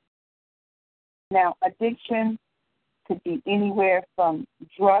 Now, addiction could be anywhere from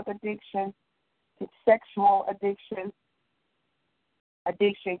drug addiction to sexual addiction.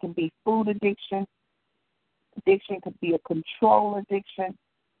 Addiction can be food addiction. Addiction could be a control addiction.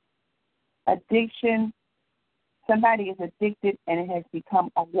 Addiction, somebody is addicted and it has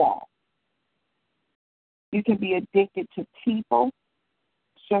become a wall. You can be addicted to people,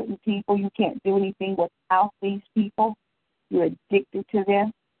 certain people. You can't do anything without these people. You're addicted to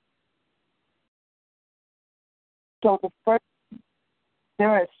them. So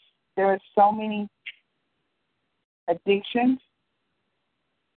there are so many addictions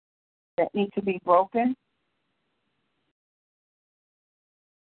that need to be broken.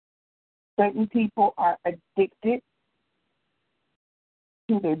 Certain people are addicted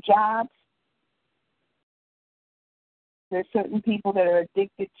to their jobs. There are certain people that are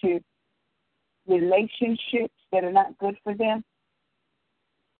addicted to relationships that are not good for them.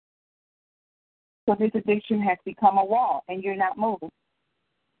 So this addiction has become a wall, and you're not moving.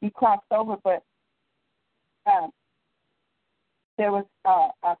 You crossed over, but there was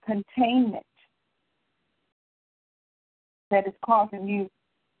a containment that is causing you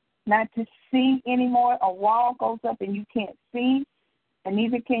not to see anymore. A wall goes up and you can't see, and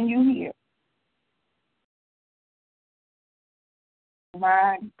neither can you hear.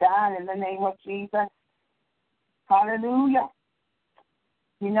 My God, in the name of Jesus. Hallelujah.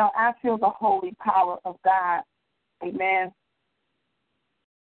 You know, I feel the holy power of God. Amen.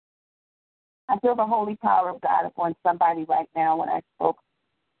 I feel the holy power of God upon somebody right now when I spoke.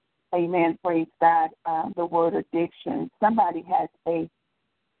 Amen. Praise God. The word addiction. Somebody has a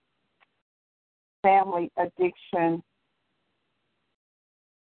family addiction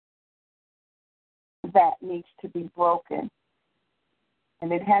that needs to be broken.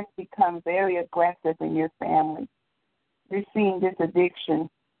 And it has become very aggressive in your family. You're seeing this addiction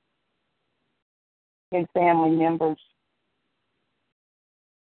in family members.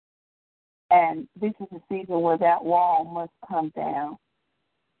 And this is a season where that wall must come down.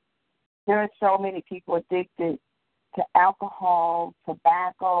 There are so many people addicted to alcohol,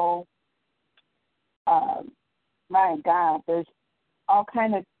 tobacco. My God, there's all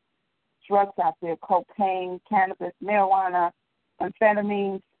kind of drugs out there, cocaine, cannabis, marijuana,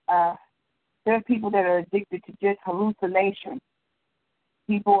 amphetamines. There are people that are addicted to just hallucination.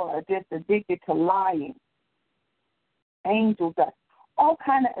 People are just addicted to lying, angel dust, all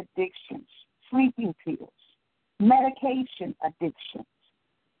kind of addictions, sleeping pills, medication addictions.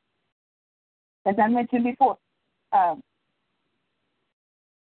 As I mentioned before,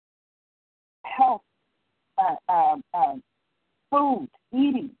 health, food,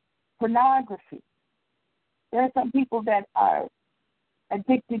 eating, pornography. There are some people that are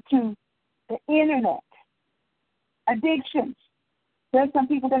addicted to the internet, addictions. There are some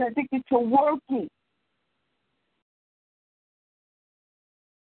people that are addicted to working.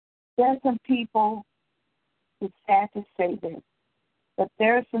 There are some people, it's sad to say this, but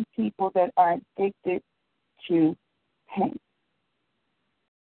there are some people that are addicted to pain.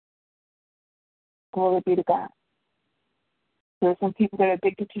 Glory be to God. There are some people that are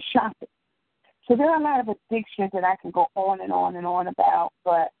addicted to shopping. So there are a lot of addictions that I can go on and on and on about,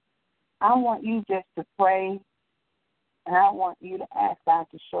 but I want you just to pray, and I want you to ask God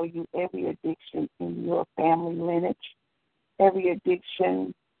to show you every addiction in your family lineage, every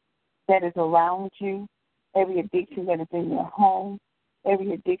addiction that is around you, every addiction that is in your home,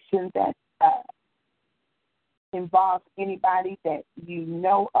 every addiction that involves anybody that you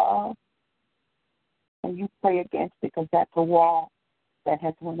know of, and you pray against it because that's a wall that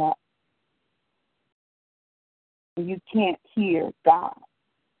has went up. And you can't hear God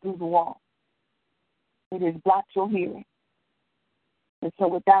through the wall. It has blocked your hearing. And so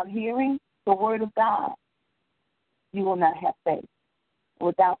without hearing the word of God, you will not have faith.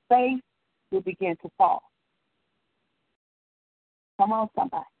 Without faith, you'll begin to fall. Come on,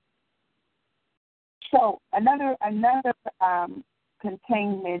 somebody. So another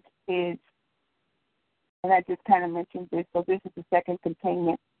containment is, and I just kind of mentioned this, so this is the second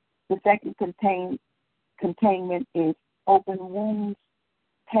containment. The second containment is open wounds,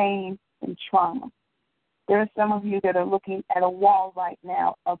 pain, and trauma. There are some of you that are looking at a wall right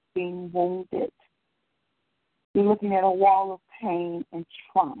now of being wounded. You're looking at a wall of pain and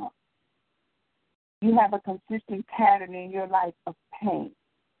trauma. You have a consistent pattern in your life of pain.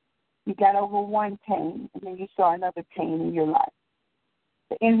 You got over one pain, and then you saw another pain in your life.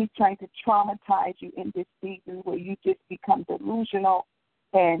 The enemy's trying to traumatize you in this season where you just become delusional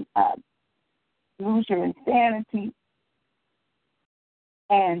and lose your insanity,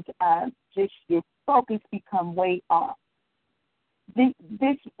 and just your focus become way off.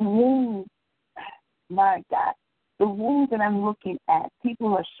 This wound, my God, the wounds that I'm looking at,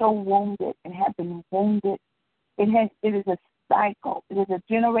 people are so wounded and have been wounded. It is a cycle. It is a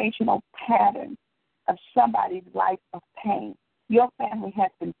generational pattern of somebody's life of pain. Your family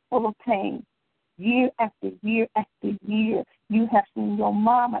has been full of pain. Year after year after year, you have seen your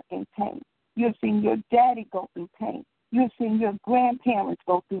mama in pain. You have seen your daddy go through pain. You have seen your grandparents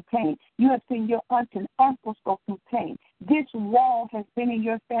go through pain. You have seen your aunts and uncles go through pain. This wall has been in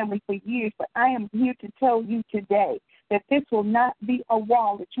your family for years, but I am here to tell you today that this will not be a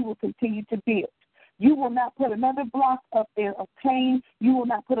wall that you will continue to build. You will not put another block up there of pain. You will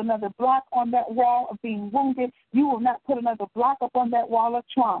not put another block on that wall of being wounded. You will not put another block up on that wall of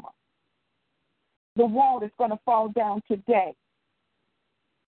trauma. The wall is going to fall down today.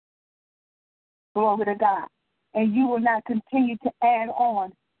 Glory to God. And you will not continue to add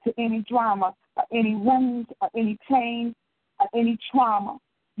on to any drama or any wounds or any pain or any trauma.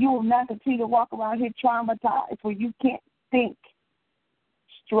 You will not continue to walk around here traumatized where you can't think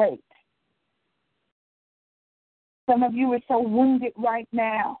straight. Some of you are so wounded right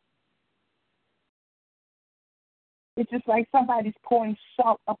now. It's just like somebody's pouring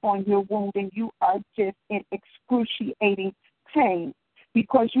salt upon your wound and you are just in excruciating pain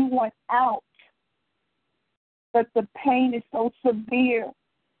because you want out but the pain is so severe,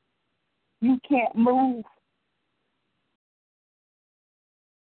 you can't move.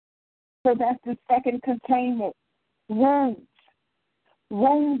 So that's the second containment. Wounds.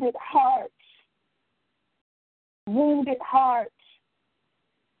 Wounded hearts. Wounded hearts.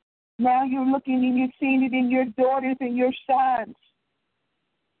 Now you're looking and you're seeing it in your daughters and your sons.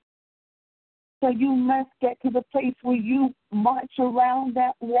 So you must get to the place where you march around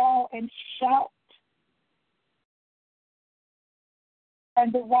that wall and shout.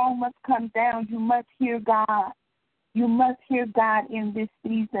 And the wall must come down. You must hear God. You must hear God in this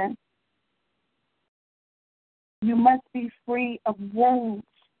season. You must be free of wounds.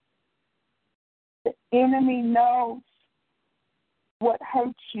 The enemy knows what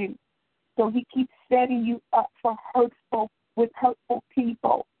hurts you. So he keeps setting you up for hurtful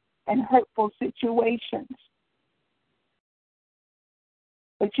people and hurtful situations.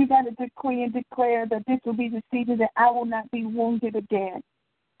 But you got to decree and declare that this will be the season that I will not be wounded again.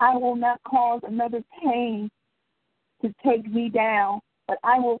 I will not cause another pain to take me down, but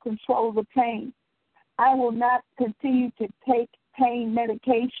I will control the pain. I will not continue to take pain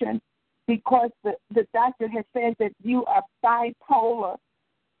medication because the doctor has said that you are bipolar.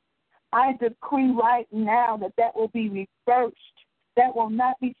 I decree right now that will be reversed. That will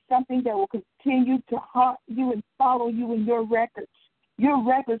not be something that will continue to haunt you and follow you in your records. Your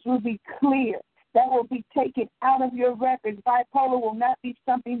records will be clear. That will be taken out of your records. Bipolar will not be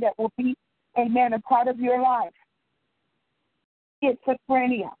something that will be, amen, a part of your life.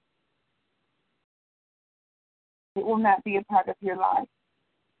 Schizophrenia. It will not be a part of your life.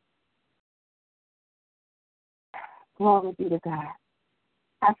 Glory be to God.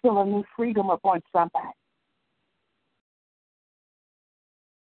 I feel a new freedom upon somebody.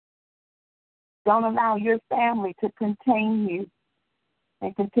 Don't allow your family to contain you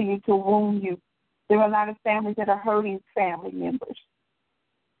and continue to wound you. There are a lot of families that are hurting family members.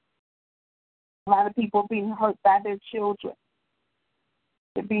 A lot of people being hurt by their children.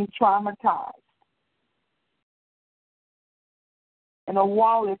 They're being traumatized. And a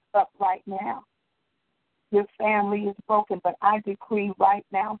wall is up right now. Your family is broken, but I decree right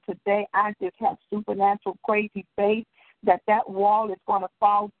now, today, I just have supernatural crazy faith that wall is going to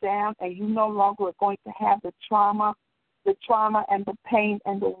fall down and you no longer are going to have the trauma and the pain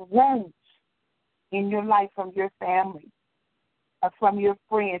and the wounds in your life from your family or from your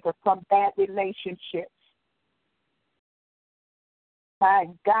friends or from bad relationships. My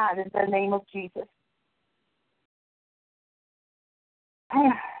God, in the name of Jesus.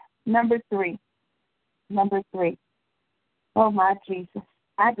 Number three. Oh, my Jesus.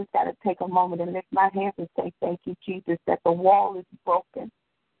 I just got to take a moment and lift my hands and say thank you, Jesus, that the wall is broken.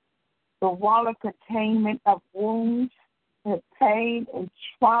 The wall of containment of wounds and pain and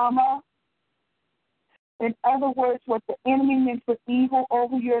trauma. In other words, what the enemy meant for evil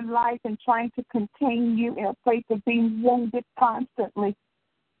over your life and trying to contain you in a place of being wounded constantly.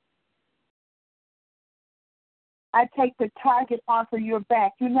 I take the target off of your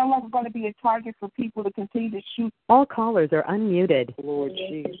back. You're no longer going to be a target for people to continue to shoot. All callers are unmuted. Lord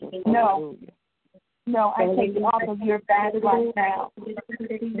Jesus. No, I take it off of your back right now.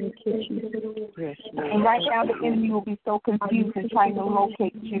 Yes, And right now the enemy will be so confused and trying to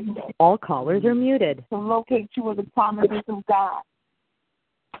locate you. All callers are muted. To locate you with the promises of God.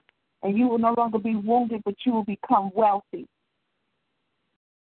 And you will no longer be wounded, but you will become wealthy.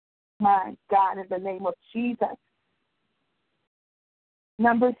 My God, in the name of Jesus.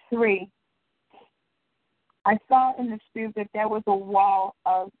 Number 3, I saw in the spirit that there was a wall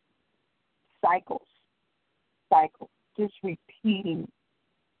of cycles, just repeating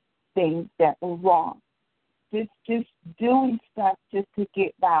things that were wrong, just doing stuff just to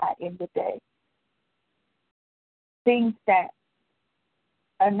get by in the day, things that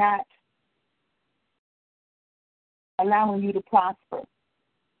are not allowing you to prosper,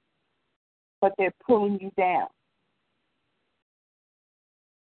 but they're pulling you down.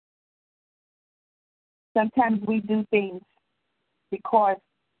 Sometimes we do things because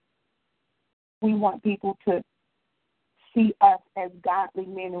we want people to see us as godly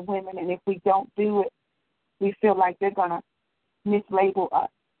men and women, and if we don't do it, we feel like they're going to mislabel us.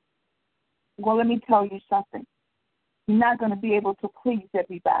 Well, let me tell you something. You're not going to be able to please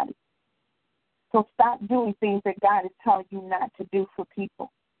everybody. So stop doing things that God is telling you not to do for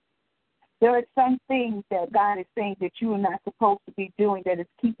people. There are some things that God is saying that you are not supposed to be doing that is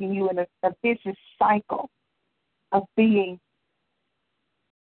keeping you in a vicious cycle of being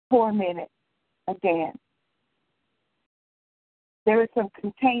tormented again. There are some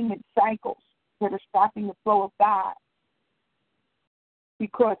containment cycles that are stopping the flow of God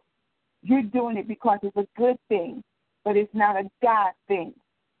because You're doing it because it's a good thing, but it's not a God thing.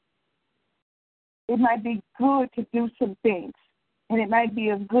 It might be good to do some things, and it might be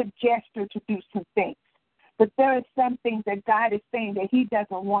a good gesture to do some things. But there are some things that God is saying that he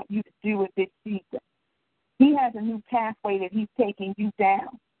doesn't want you to do at this season. He has a new pathway that he's taking you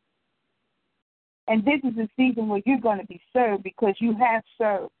down. And this is a season where you're going to be served because you have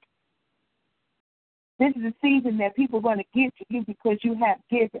served. This is a season that people are going to give to you because you have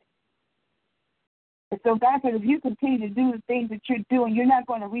given. And so God said, if you continue to do the things that you're doing, you're not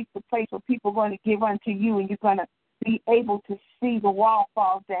going to reach the place where people are going to give unto you, and you're going to be able to see the wall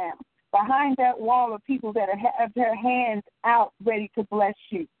fall down. Behind that wall are people that have their hands out ready to bless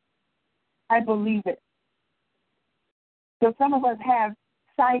you. I believe it. So some of us have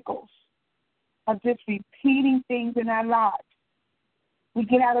cycles of just repeating things in our lives. We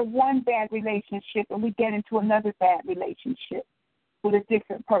get out of one bad relationship and we get into another bad relationship with a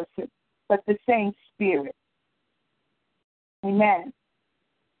different person, but the same spirit. Amen.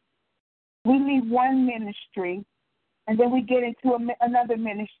 We leave one ministry and then we get into another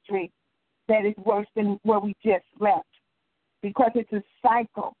ministry that is worse than where we just left, because it's a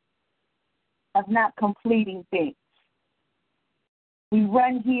cycle of not completing things. We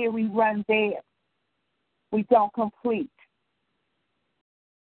run here, we run there. We don't complete.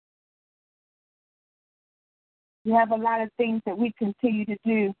 We have a lot of things that we continue to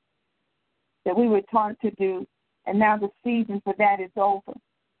do that we were taught to do, and now the season for that is over.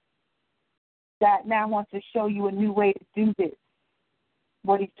 God now wants to show you a new way to do this,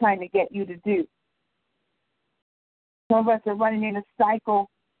 what he's trying to get you to do. Some of us are running in a cycle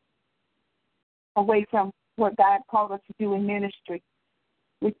away from what God called us to do in ministry.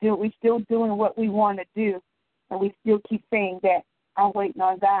 We're still doing what we want to do, and we still keep saying that I'm waiting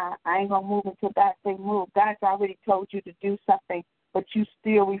on God. I ain't going to move until God say move. God's already told you to do something, but you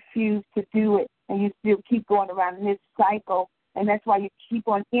still refuse to do it, and you still keep going around in this cycle, and that's why you keep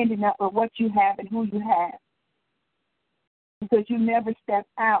on ending up with what you have and who you have, because you never step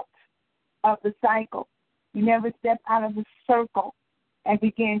out of the cycle. You never step out of the circle and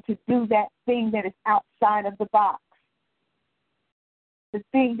begin to do that thing that is outside of the box. The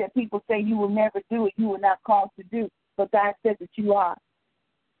thing that people say you will never do it, you were not called to do, but God says that you are.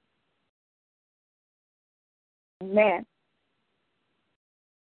 Amen.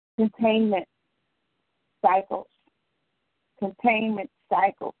 Containment cycles. Containment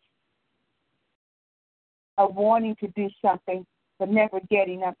cycles of wanting to do something but never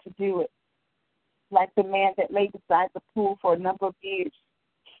getting up to do it. Like the man that lay beside the pool for a number of years.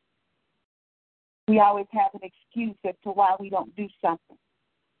 We always have an excuse as to why we don't do something.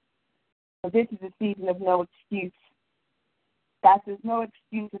 But this is a season of no excuse. God says no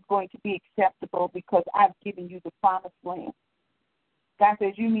excuse is going to be acceptable because I've given you the promised land. God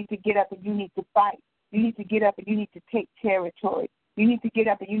says you need to get up and you need to fight. You need to get up and you need to take territory. You need to get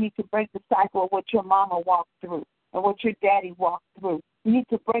up and you need to break the cycle of what your mama walked through and what your daddy walked through. You need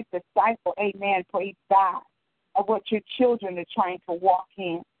to break the cycle, amen, praise God, of what your children are trying to walk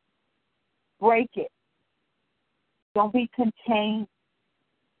in. Break it. Don't be contained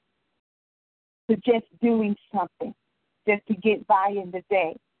to just doing something, just to get by in the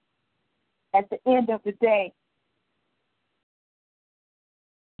day. At the end of the day,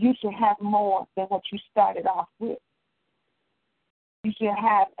 you should have more than what you started off with. You should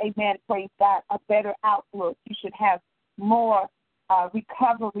have, amen, praise God, a better outlook. You should have more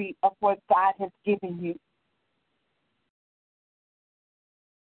recovery of what God has given you.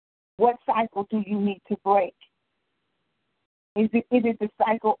 What cycle do you need to break? Is it the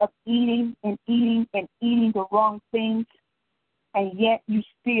cycle of eating and eating and eating the wrong things, and yet you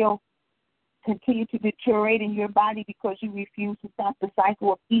still continue to deteriorate in your body because you refuse to stop the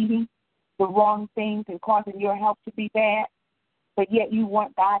cycle of eating the wrong things and causing your health to be bad, but yet you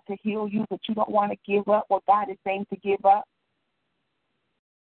want God to heal you, but you don't want to give up what God is saying to give up?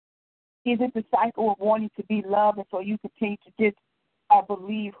 Is it the cycle of wanting to be loved, and so you continue to just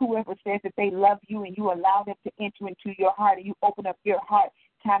believe whoever says that they love you and you allow them to enter into your heart and you open up your heart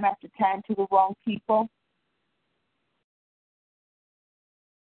time after time to the wrong people?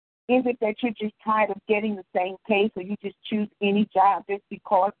 Is it that you're just tired of getting the same pay, so you just choose any job just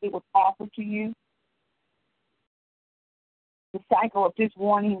because it was offered to you? The cycle of just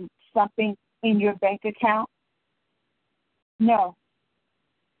wanting something in your bank account? No.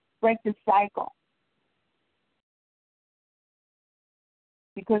 Break the cycle.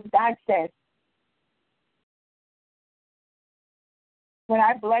 Because God says, when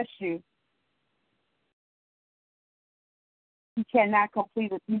I bless you, you cannot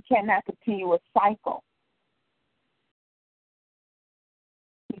complete it. You cannot continue a cycle.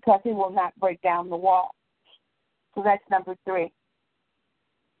 He because it will not break down the wall. So that's number 3.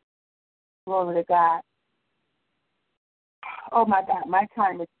 Glory to God. Oh, my God, my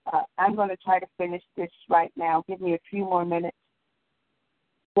time is up. I'm going to try to finish this right now. Give me a few more minutes.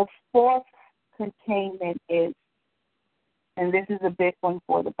 The 4th containment is, and this is a big one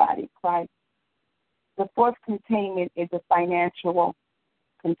for the body of Christ, the 4th containment is a financial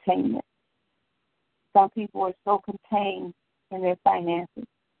containment. Some people are so contained in their finances.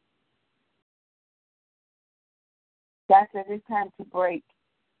 God says it's time to break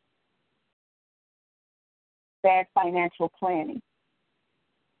bad financial planning.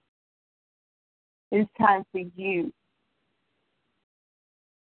 It's time for you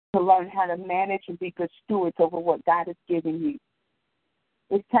to learn how to manage and be good stewards over what God has given you.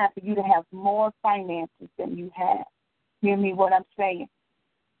 It's time for you to have more finances than you have. Hear me what I'm saying.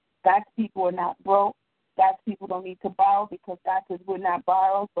 God's people are not broke. God's people don't need to borrow because God says we're not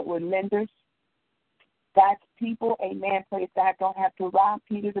borrowers, but we're lenders. God's people, amen, praise God, don't have to rob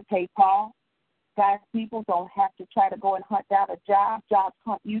Peter to pay Paul. God's people don't have to try to go and hunt down a job. Jobs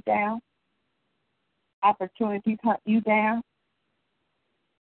hunt you down. Opportunities hunt you down.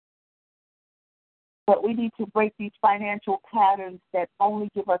 But we need to break these financial patterns that only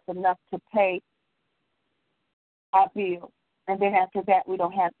give us enough to pay our bills. And then after that, we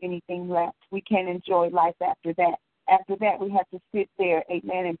don't have anything left. We can't enjoy life after that. After that, we have to sit there,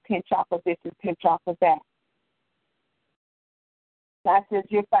 amen, and pinch off of this and pinch off of that. God says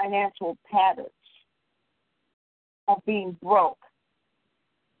your financial patterns of being broke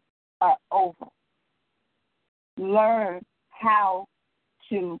are over. Learn how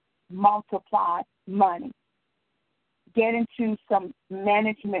to multiply money. Get into some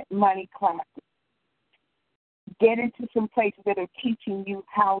management money classes. Get into some places that are teaching you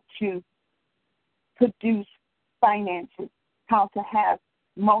how to produce finances, how to have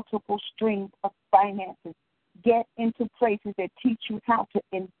multiple streams of finances. Get into places that teach you how to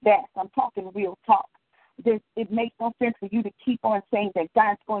invest. I'm talking real talk. It makes no sense for you to keep on saying that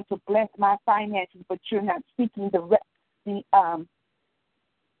God's going to bless my finances, but you're not seeking the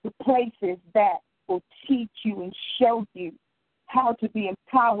places that will teach you and show you how to be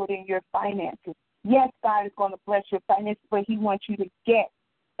empowered in your finances. Yes, God is going to bless your finances, but He wants you to get,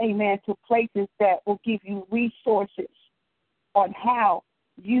 amen, to places that will give you resources on how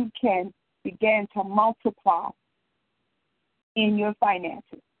you can begin to multiply in your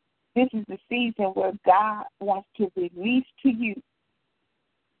finances. This is the season where God wants to release to you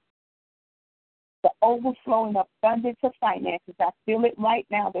the overflowing abundance of finances. I feel it right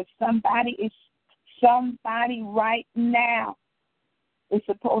now that somebody right now is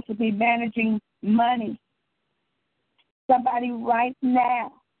supposed to be managing money. Somebody right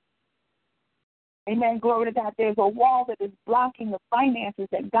now. Amen. Glory to God. There's a wall that is blocking the finances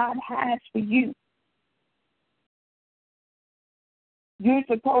that God has for you. You're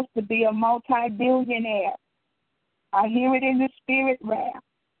supposed to be a multi-billionaire. I hear it in the spirit realm.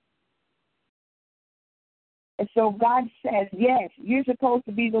 And so God says, yes, you're supposed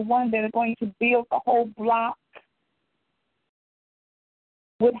to be the one that are going to build the whole block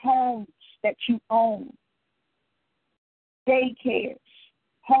with homes that you own, daycares,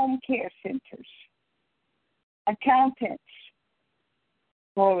 home care centers, accountants,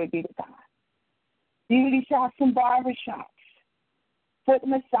 glory be to God, beauty shops and barber shops, foot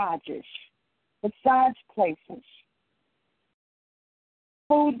massages, massage places,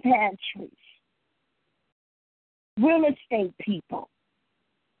 food pantries, real estate people,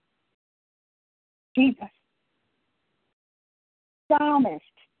 Jesus, psalmists,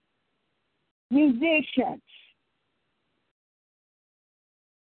 musicians,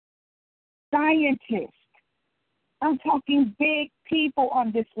 scientists. I'm talking big people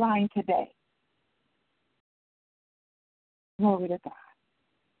on this line today. Glory to God.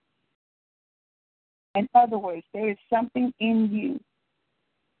 In other words, there is something in you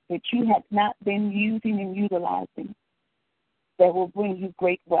that you have not been using and utilizing that will bring you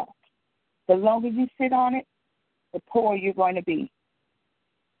great wealth. The longer you sit on it, the poorer you're going to be.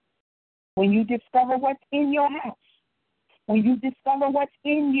 When you discover what's in your house, when you discover what's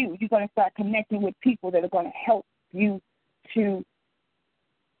in you, you're going to start connecting with people that are going to help you to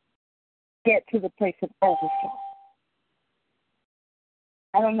get to the place of overflow.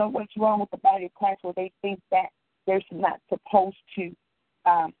 I don't know what's wrong with the body of Christ where they think that they're not supposed to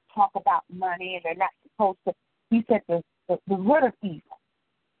talk about money and they're not supposed to. He said the root of evil.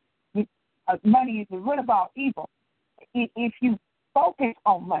 Money is the root of all evil. If you focus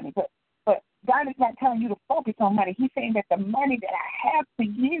on money, but God is not telling you to focus on money. He's saying that the money that I have for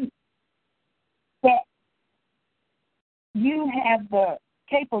you, that you have the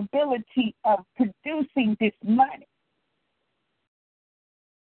capability of producing this money.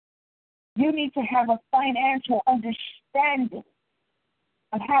 You need to have a financial understanding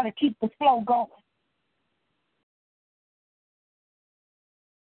of how to keep the flow going.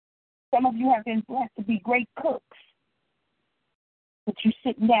 Some of you have been blessed to be great cooks, but you're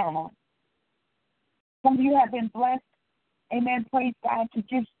sitting down on. Some of you have been blessed, amen, praise God, to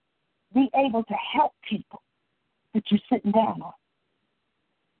just be able to help people, but you're sitting down on.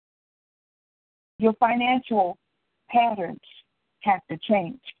 Your financial patterns have to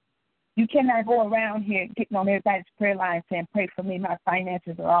change. You cannot go around here getting on everybody's prayer line saying, pray for me, my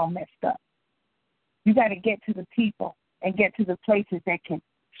finances are all messed up. You got to get to the people and get to the places that can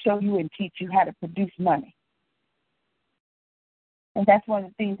show you and teach you how to produce money. And that's one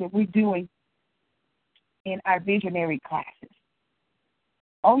of the things that we're doing in our visionary classes.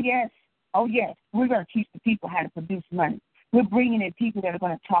 Oh, yes, we're going to teach the people how to produce money. We're bringing in people that are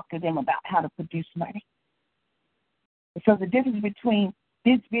going to talk to them about how to produce money. So the difference between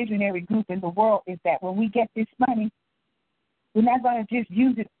this visionary group in the world is that when we get this money, we're not going to just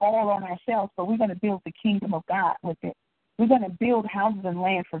use it all on ourselves, but we're going to build the kingdom of God with it. We're going to build houses and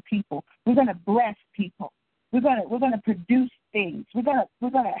land for people. We're going to bless people. We're going to produce things. We're going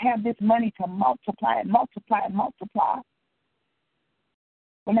to have this money to multiply and multiply and multiply.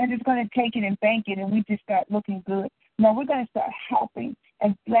 We're not just going to take it and bank it and we just start looking good. No, we're going to start helping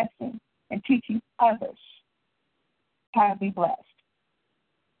and blessing and teaching others how to be blessed.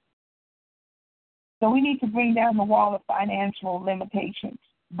 So we need to bring down the wall of financial limitations.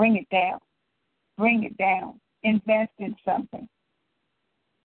 Bring it down. Bring it down. Invest in something.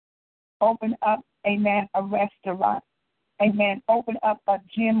 Open up, amen, a restaurant. Amen. Open up a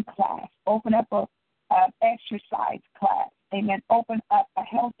gym class. Open up a exercise class. Amen. Open up a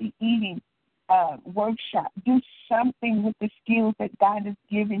healthy eating workshop. Do something with the skills that God has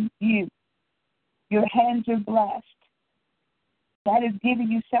given you. Your hands are blessed. God is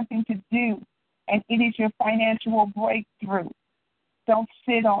giving you something to do, and it is your financial breakthrough. Don't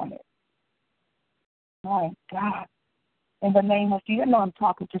sit on it. My God. In the name of Jesus, I know I'm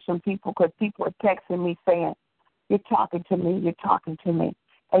talking to some people because people are texting me saying, you're talking to me, you're talking to me.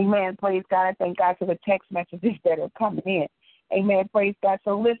 Amen. Praise God. I thank God for the text messages that are coming in. Amen. Praise God.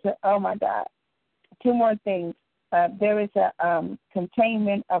 So listen, oh my God. Two more things. There is a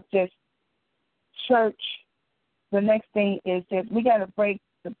containment of just church. The next thing is that we got to break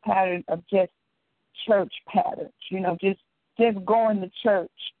the pattern of just church patterns. You know, just going to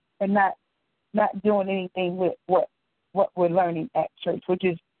church and not doing anything with what we're learning at church, which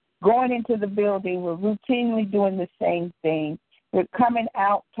is going into the building. We're routinely doing the same thing. We're coming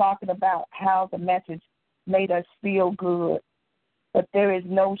out talking about how the message made us feel good, but there is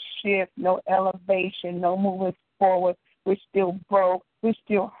no shift, no elevation, no moving forward. We're still broke. We're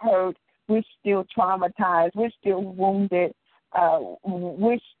still hurt. We're still traumatized. We're still wounded.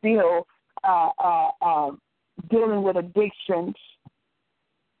 We're still dealing with addictions.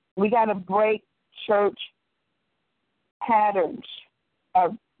 We got to break church patterns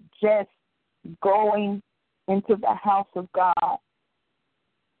of just going into the house of God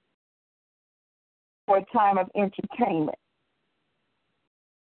for a time of entertainment.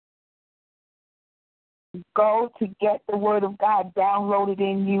 Go to get the Word of God downloaded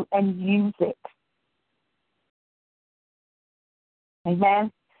in you and use it.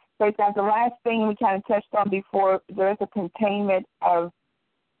 Amen. So that's the last thing we kind of touched on before. There's a containment of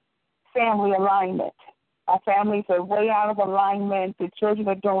family alignment. Our families are way out of alignment. The children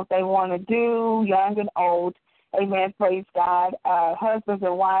are doing what they want to do, young and old. Amen. Praise God. Husbands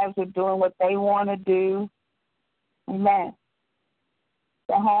and wives are doing what they want to do. Amen.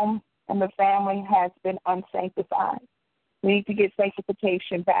 The home and the family has been unsanctified. We need to get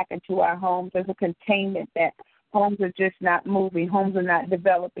sanctification back into our homes. There's a containment that homes are just not moving. Homes are not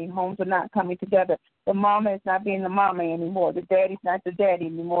developing. Homes are not coming together. The mama is not being the mama anymore. The daddy's not the daddy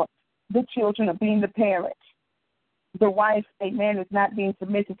anymore. The children are being the parents. The wife, amen, is not being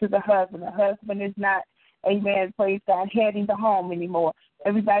submissive to the husband. The husband is not, amen, praise God, heading the home anymore.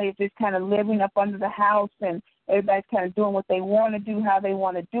 Everybody is just kind of living up under the house, and everybody's kind of doing what they want to do, how they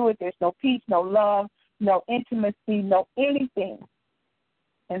want to do it. There's no peace, no love, no intimacy, no anything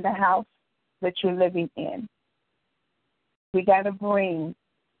in the house that you're living in. We got to bring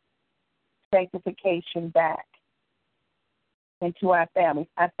sanctification back into our families.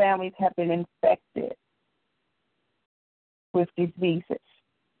 Our families have been infected with diseases.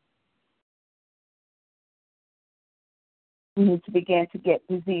 We need to begin to get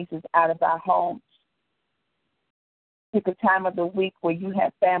diseases out of our homes. Pick a time of the week where you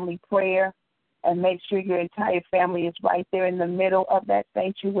have family prayer. and make sure your entire family is right there in the middle of that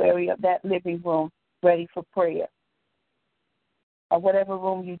sanctuary, of that living room, ready for prayer, or whatever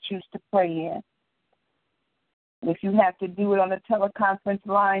room you choose to pray in. If you have to do it on a teleconference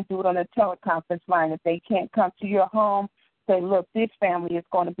line, do it on a teleconference line. If they can't come to your home, say, look, this family is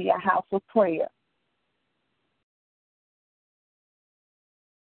going to be a house of prayer.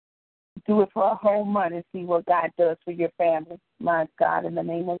 Do it for a whole month and see what God does for your family. My God, in the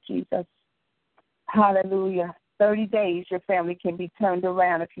name of Jesus. Hallelujah. 30 days, your family can be turned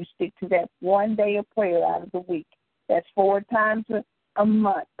around if you stick to that one day of prayer out of the week. That's 4 times a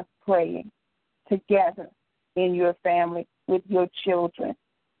month of praying together in your family, with your children,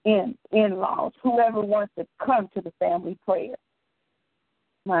 in-laws, whoever wants to come to the family prayer.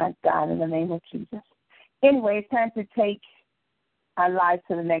 My God, in the name of Jesus. Anyway, it's time to take our lives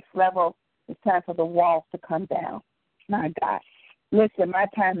to the next level. It's time for the walls to come down. My God. Listen, my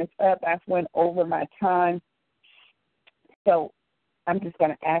time is up. I've went over my time. So I'm just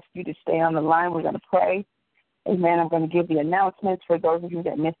going to ask you to stay on the line. We're going to pray. Amen. I'm going to give the announcements. For those of you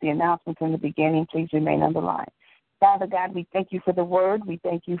that missed the announcements in the beginning, please remain on the line. Father God, we thank you for the word. We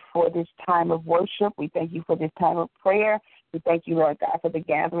thank you for this time of worship. We thank you for this time of prayer. We thank you, Lord God, for the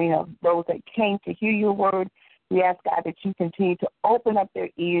gathering of those that came to hear your word. We ask, God, that you continue to open up their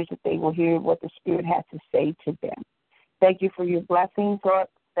ears, that they will hear what the Spirit has to say to them. Thank you for your blessings, Lord.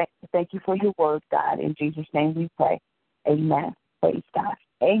 Thank you for your word, God. In Jesus' name we pray. Amen. Praise God.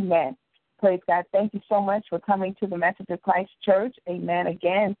 Amen. Praise God. Thank you so much for coming to the Message of Christ Church. Amen.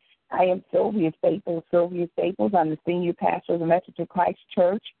 Again, I am Sylvia Staples. Sylvia Staples. I'm the senior pastor of the Message of Christ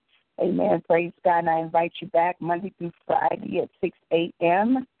Church. Amen. Praise God. And I invite you back Monday through Friday at 6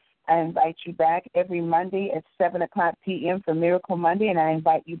 a.m. I invite you back every Monday at 7 o'clock p.m. for Miracle Monday, and I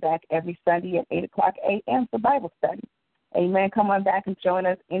invite you back every Sunday at 8 o'clock a.m. for Bible study. Amen. Come on back and join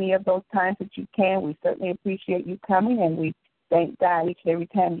us any of those times that you can. We certainly appreciate you coming, and we thank God each and every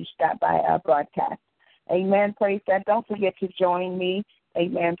time you stop by our broadcast. Amen. Praise God. Don't forget to join me.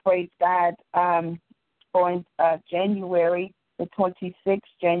 Amen. Praise God. On January the 26th,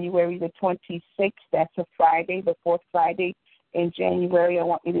 January the 26th, that's a Friday, the 4th Friday in January. I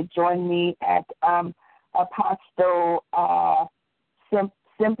want you to join me at Apostle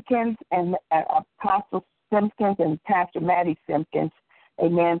Simpkins and Apostle Simpkins and Pastor Maddie Simpkins.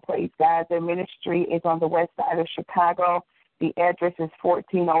 Amen. Praise God. Their ministry is on the west side of Chicago. The address is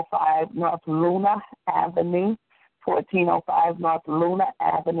 1405 North Luna Avenue, 1405 North Luna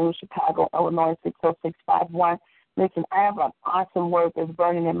Avenue, Chicago, Illinois, 60651. Listen, I have an awesome word that's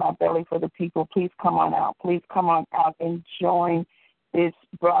burning in my belly for the people. Please come on out. Please come on out and join this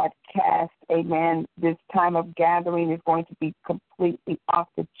broadcast. Amen. This time of gathering is going to be completely off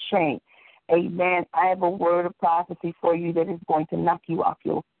the chain. Amen. I have a word of prophecy for you that is going to knock you off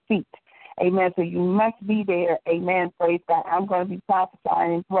your feet. Amen. So you must be there. Amen. Praise God. I'm going to be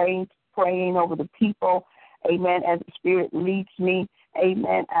prophesying and praying over the people. Amen. As the Spirit leads me.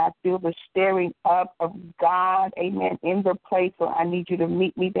 Amen. I feel the stirring up of God. Amen. In the place. So I need you to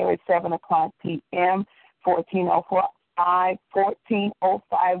meet me there at 7 o'clock p.m.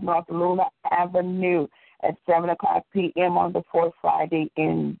 1405 North Luna Avenue at 7 o'clock p.m. on the 4th Friday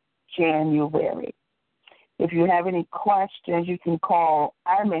in January. If you have any questions, you can call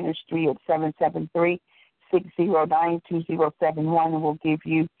our ministry at 773-609-2071, and we'll give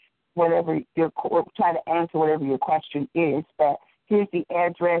you whatever we'll try to answer whatever your question is. But here's the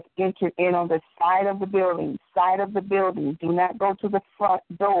address. Enter in on the side of the building. Side of the building. Do not go to the front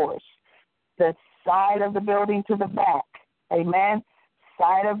doors. The side of the building to the back. Amen.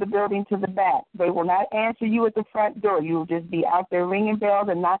 Side of the building to the back. They will not answer you at the front door. You will just be out there ringing bells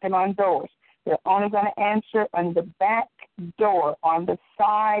and knocking on doors. They're only going to answer on the back door, on the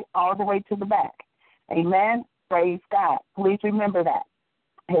side, all the way to the back. Amen. Praise God. Please remember that.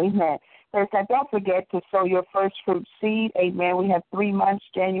 Amen. First, don't forget to sow your first fruit seed. Amen. We have 3 months,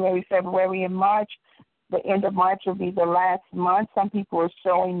 January, February, and March. The end of March will be the last month. Some people are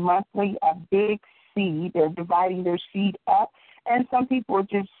sowing monthly a big seed. They're dividing their seed up. And some people are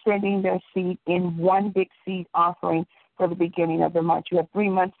just sending their seed in one big seed offering for the beginning of the month. You have 3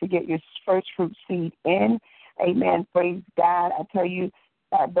 months to get your first fruit seed in. Amen. Praise God. I tell you,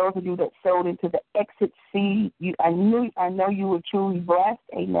 those of you that sowed into the exit seed, I know you were truly blessed.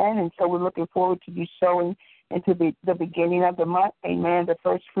 Amen. And so we're looking forward to you sowing into the beginning of the month. Amen. The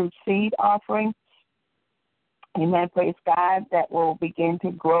first fruit seed offering. Amen. Praise God. That will begin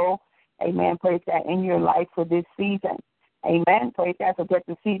to grow. Amen. Praise God in your life for this season. Amen. Praise God. So get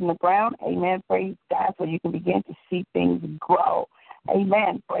the seed in the ground. Amen. Praise God. So you can begin to see things grow.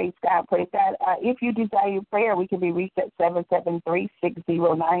 Amen. Praise God. Praise God. If you desire prayer, we can be reached at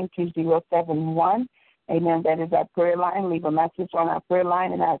 773-609-2071. Amen. That is our prayer line. Leave a message on our prayer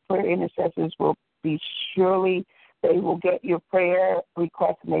line, and our prayer intercessors will be surely, they will get your prayer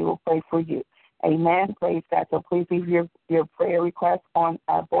request, and they will pray for you. Amen. Praise God. So please leave your prayer request on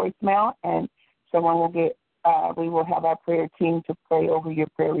our voicemail, and someone will get, we will have our prayer team to pray over your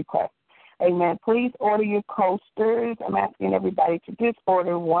prayer request. Amen. Please order your coasters. I'm asking everybody to just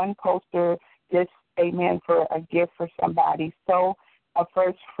order one coaster, just, amen, for a gift for somebody. So a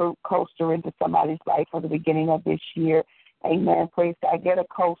first fruit coaster into somebody's life for the beginning of this year. Amen. Praise God. Get a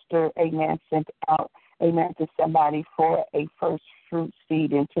coaster, amen, sent out, amen, to somebody for a first fruit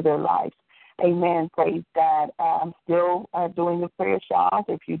seed into their lives. Amen. Praise God. I'm still doing the prayer shawls.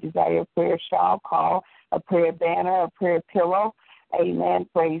 If you desire a prayer shawl, call a prayer banner, a prayer pillow. Amen.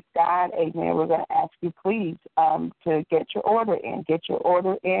 Praise God. Amen. We're going to ask you, please, to get your order in. Get your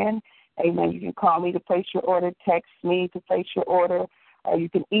order in. Amen. You can call me to place your order, text me to place your order, or you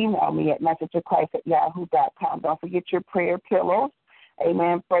can email me at messageofchrist@yahoo.com. Don't forget your prayer pillows.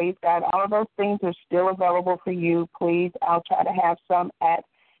 Amen. Praise God. All of those things are still available for you. Please, I'll try to have some at,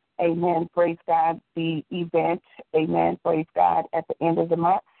 amen, praise God, the event, amen, praise God, at the end of the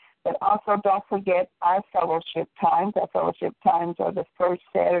month. But also don't forget our fellowship times. Our fellowship times are the first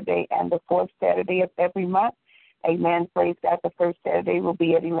Saturday and the fourth Saturday of every month. Amen. Praise God. The first Saturday will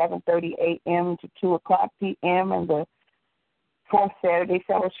be at 11:30 a.m. to 2 o'clock p.m. and the fourth Saturday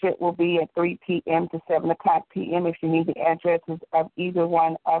fellowship will be at 3 p.m. to 7 o'clock p.m. If you need the addresses of either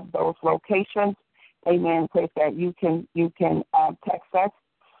one of those locations, amen. Praise God. You can text us.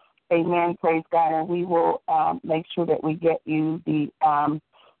 Amen. Praise God. And we will make sure that we get you the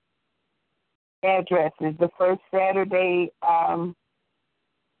addresses. The first Saturday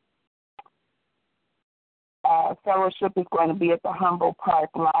fellowship is going to be at the Humboldt Park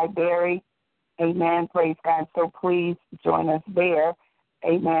Library. Amen. Praise God. So please join us there.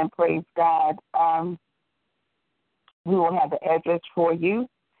 Amen. Praise God. We will have the address for you.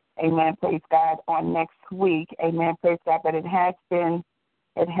 Amen. Praise God. On next week. Amen. Praise God. But it has been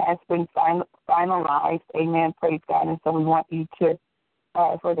finalized. Amen. Praise God. And so we want you to,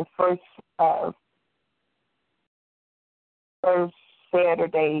 for the first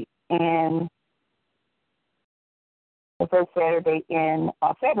Saturday in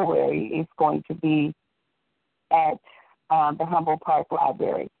February is going to be at the Humboldt Park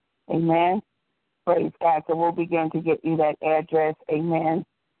Library. Amen. Praise God. So we'll begin to get you that address. Amen.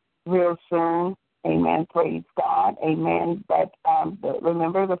 Real soon. Amen. Praise God. Amen. But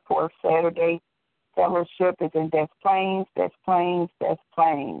remember, the fourth Saturday fellowship is in Des Plaines.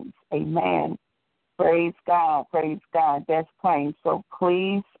 Amen. Praise God. Praise God. Des Plaines. So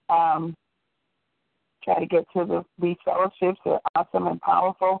please try to get to these fellowships. They're awesome and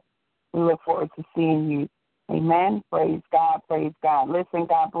powerful. We look forward to seeing you. Amen. Praise God. Praise God. Listen,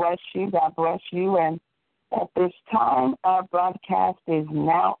 God bless you. God bless you. And at this time, our broadcast is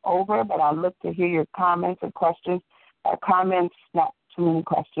now over, but I look to hear your comments and questions. Comments, not too many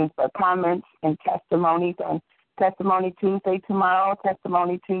questions, but comments and testimonies on Testimony Tuesday tomorrow,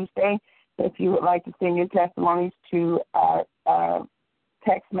 Testimony Tuesday. If you would like to send your testimonies to our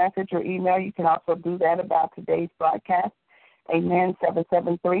text message or email, you can also do that about today's broadcast. Amen.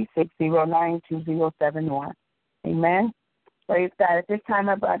 773-609-2071. Amen. Praise God. At this time,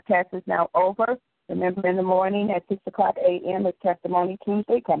 our broadcast is now over. Remember, in the morning at 6 o'clock a.m. is Testimony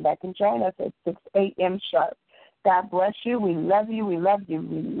Tuesday. Come back and join us at 6 a.m. sharp. God bless you. We love you. We love you.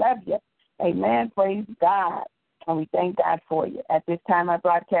 We love you. Amen. Praise God. And we thank God for you. At this time, our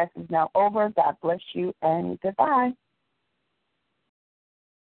broadcast is now over. God bless you and goodbye.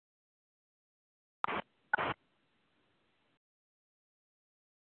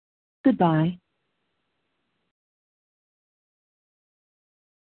 Goodbye.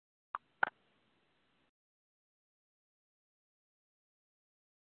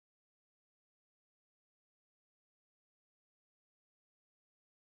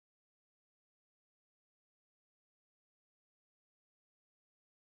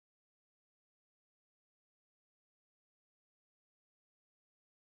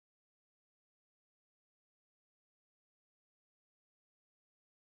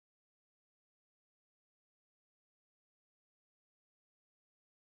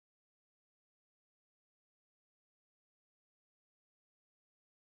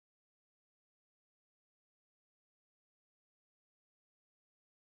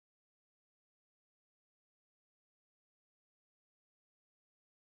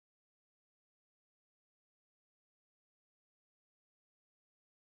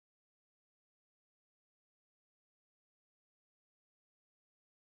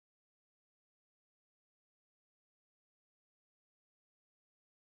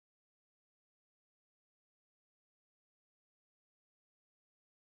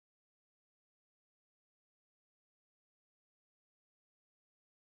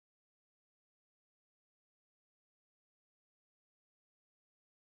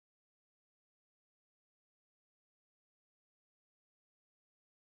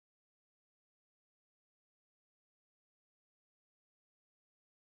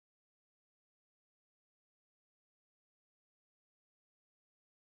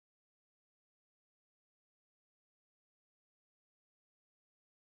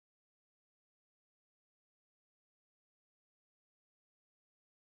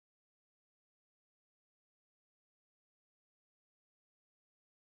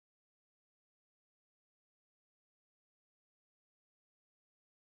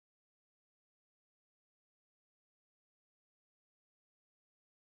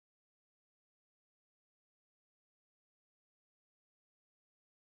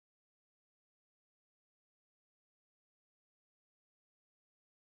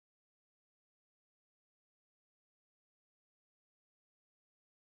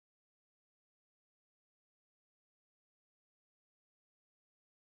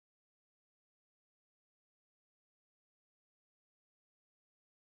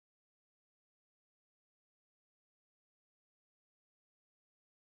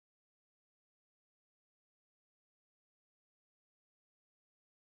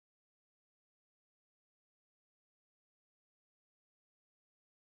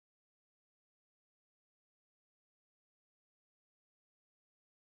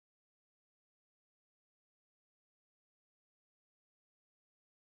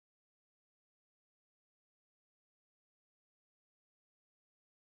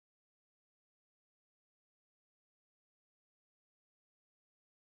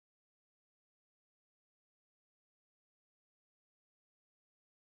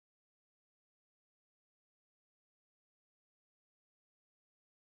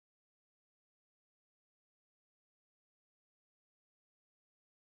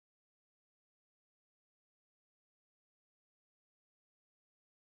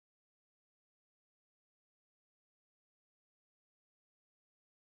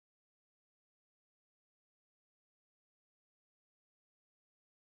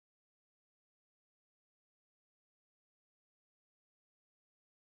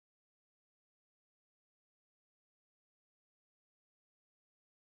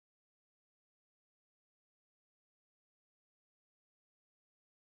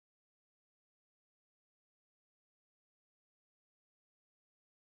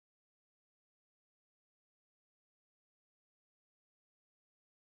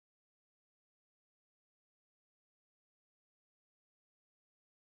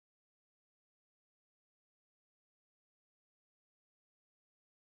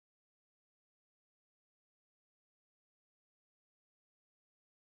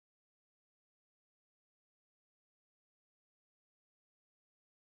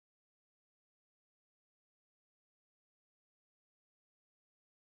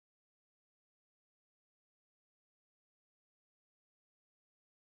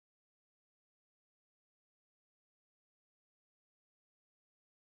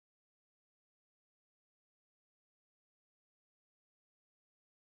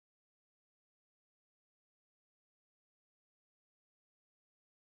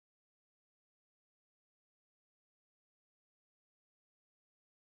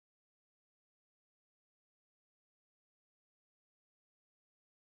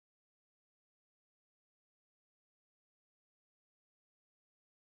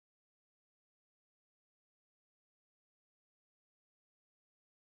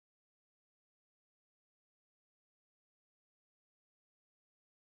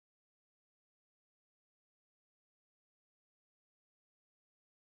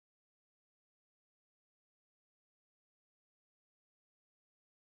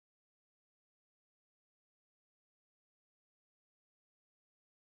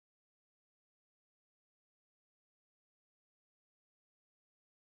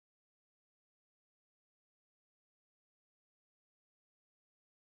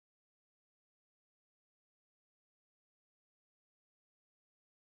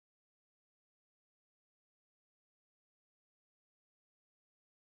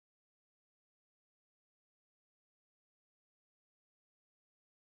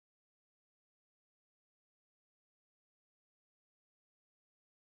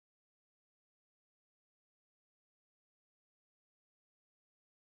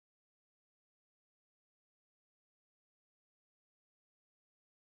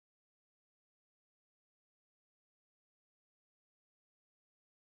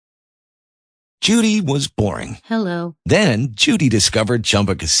 Judy was boring. Hello. Then Judy discovered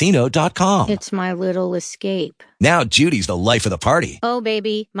ChumbaCasino.com. It's my little escape. Now Judy's the life of the party. Oh,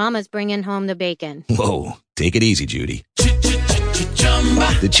 baby, mama's bringing home the bacon. Whoa, take it easy, Judy.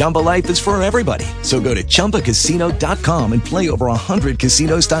 The Chumba life is for everybody. So go to ChumbaCasino.com and play over 100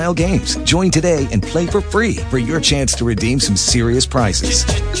 casino-style games. Join today and play for free for your chance to redeem some serious prizes.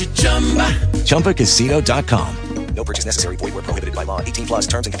 ChumbaCasino.com. No purchase necessary. Void where prohibited by law. 18 plus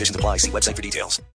terms and conditions apply. See website for details.